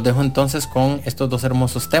 Los dejo entonces con estos dos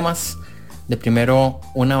hermosos temas. De primero,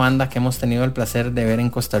 una banda que hemos tenido el placer de ver en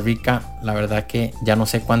Costa Rica, la verdad que ya no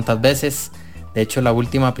sé cuántas veces. De hecho, la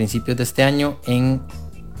última a principios de este año en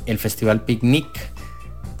el Festival Picnic,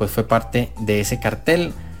 pues fue parte de ese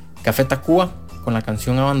cartel. Café Tacuba, con la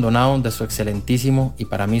canción Abandonado de su excelentísimo y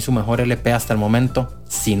para mí su mejor LP hasta el momento,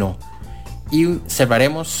 Si No. Y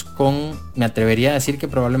cerraremos con, me atrevería a decir que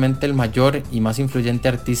probablemente el mayor y más influyente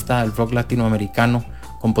artista del rock latinoamericano,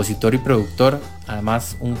 compositor y productor,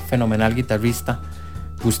 además un fenomenal guitarrista,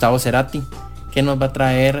 Gustavo Cerati, que nos va a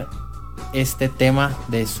traer este tema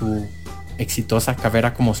de su exitosa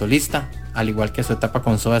carrera como solista, al igual que su etapa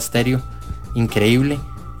con Soda Stereo, increíble.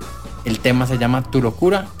 El tema se llama Tu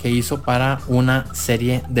Locura, que hizo para una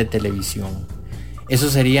serie de televisión. Eso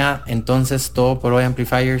sería entonces todo por hoy,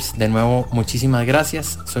 Amplifiers. De nuevo, muchísimas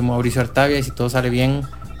gracias. Soy Mauricio Artavia y si todo sale bien,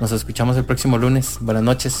 nos escuchamos el próximo lunes. Buenas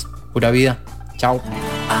noches, pura vida. Chao.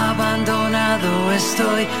 Abandonado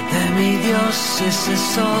estoy de mi Dios, ese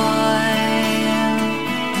soy.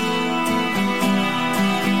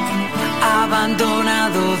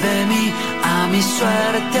 Abandonado de mí, a mi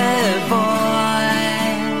suerte voy.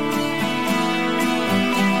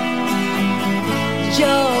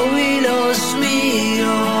 Yo y los míos,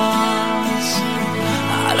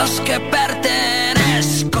 a los que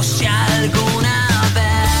pertenezco, si alguna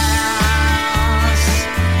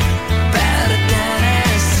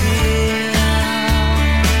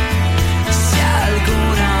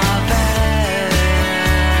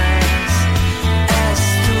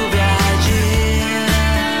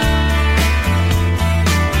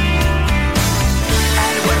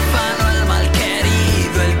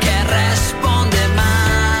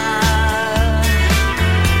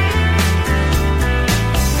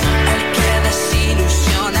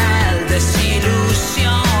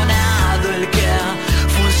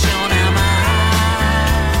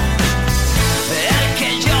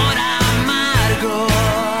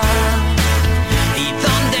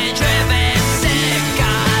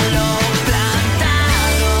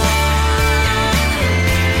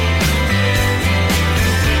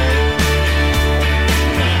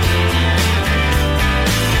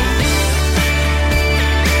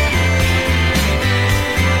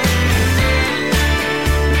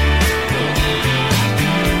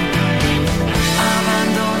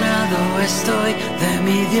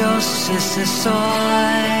ese soy.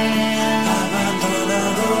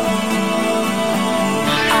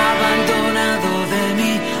 Abandonado de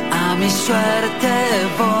mí, a mi suerte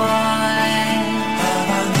voy.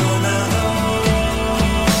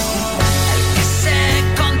 El que se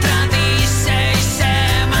contradice y se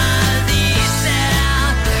maldice,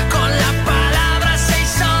 con la palabra se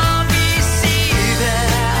hizo visible,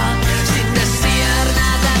 sin decir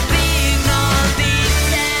nada digno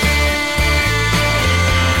dice.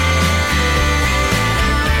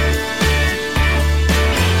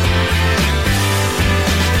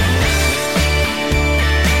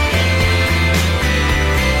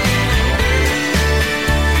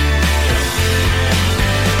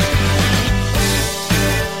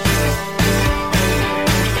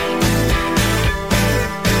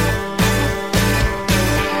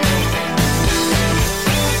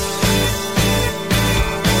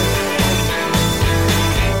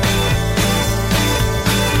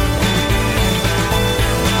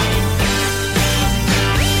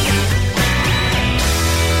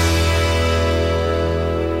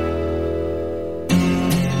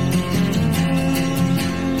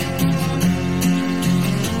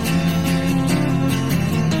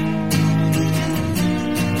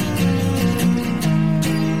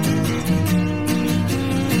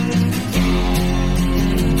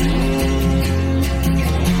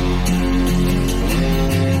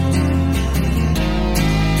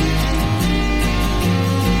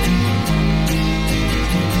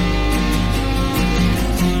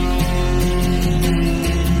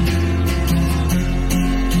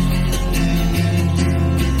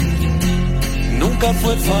 nunca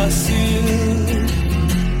fue fácil,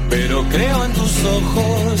 pero creo en tus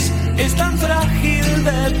ojos, es tan frágil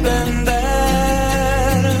depender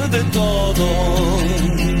de todo.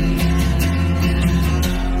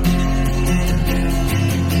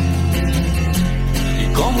 ¿Y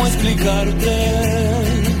cómo explicarte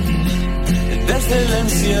desde el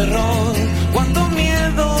encierro cuánto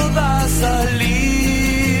miedo da salir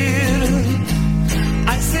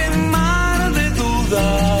a ese mar de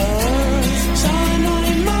dudas? Ya no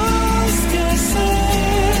hay más que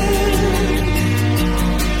hacer,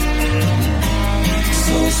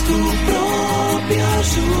 sos tu propia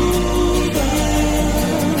ayuda.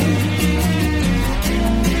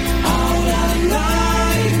 Ahora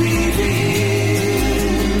andar y vivir,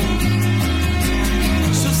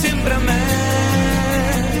 yo siempre amé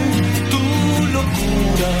tu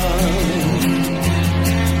locura.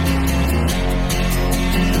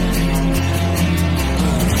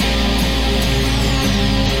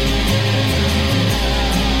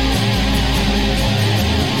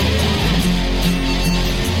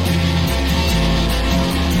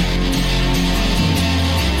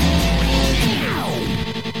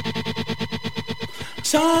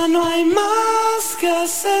 Ya no hay más que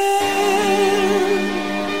hacer,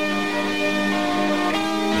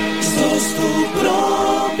 sos tu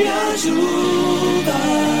propia ayuda.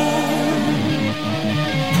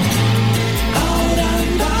 Ahora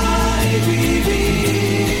anda y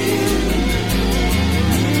vivir,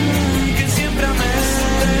 que siempre amé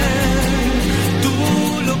tu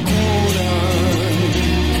locura.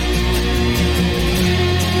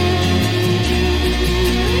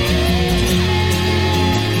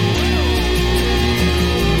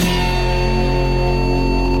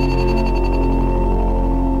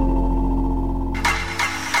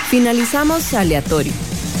 Finalizamos Aleatorio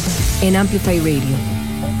en Amplify Radio.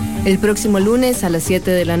 El próximo lunes a las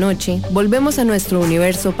 7 de la noche volvemos a nuestro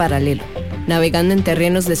universo paralelo, navegando en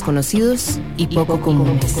terrenos desconocidos y poco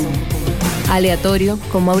comunes. Aleatorio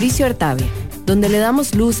con Mauricio Artavia, donde le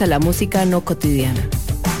damos luz a la música no cotidiana.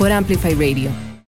 Por Amplify Radio.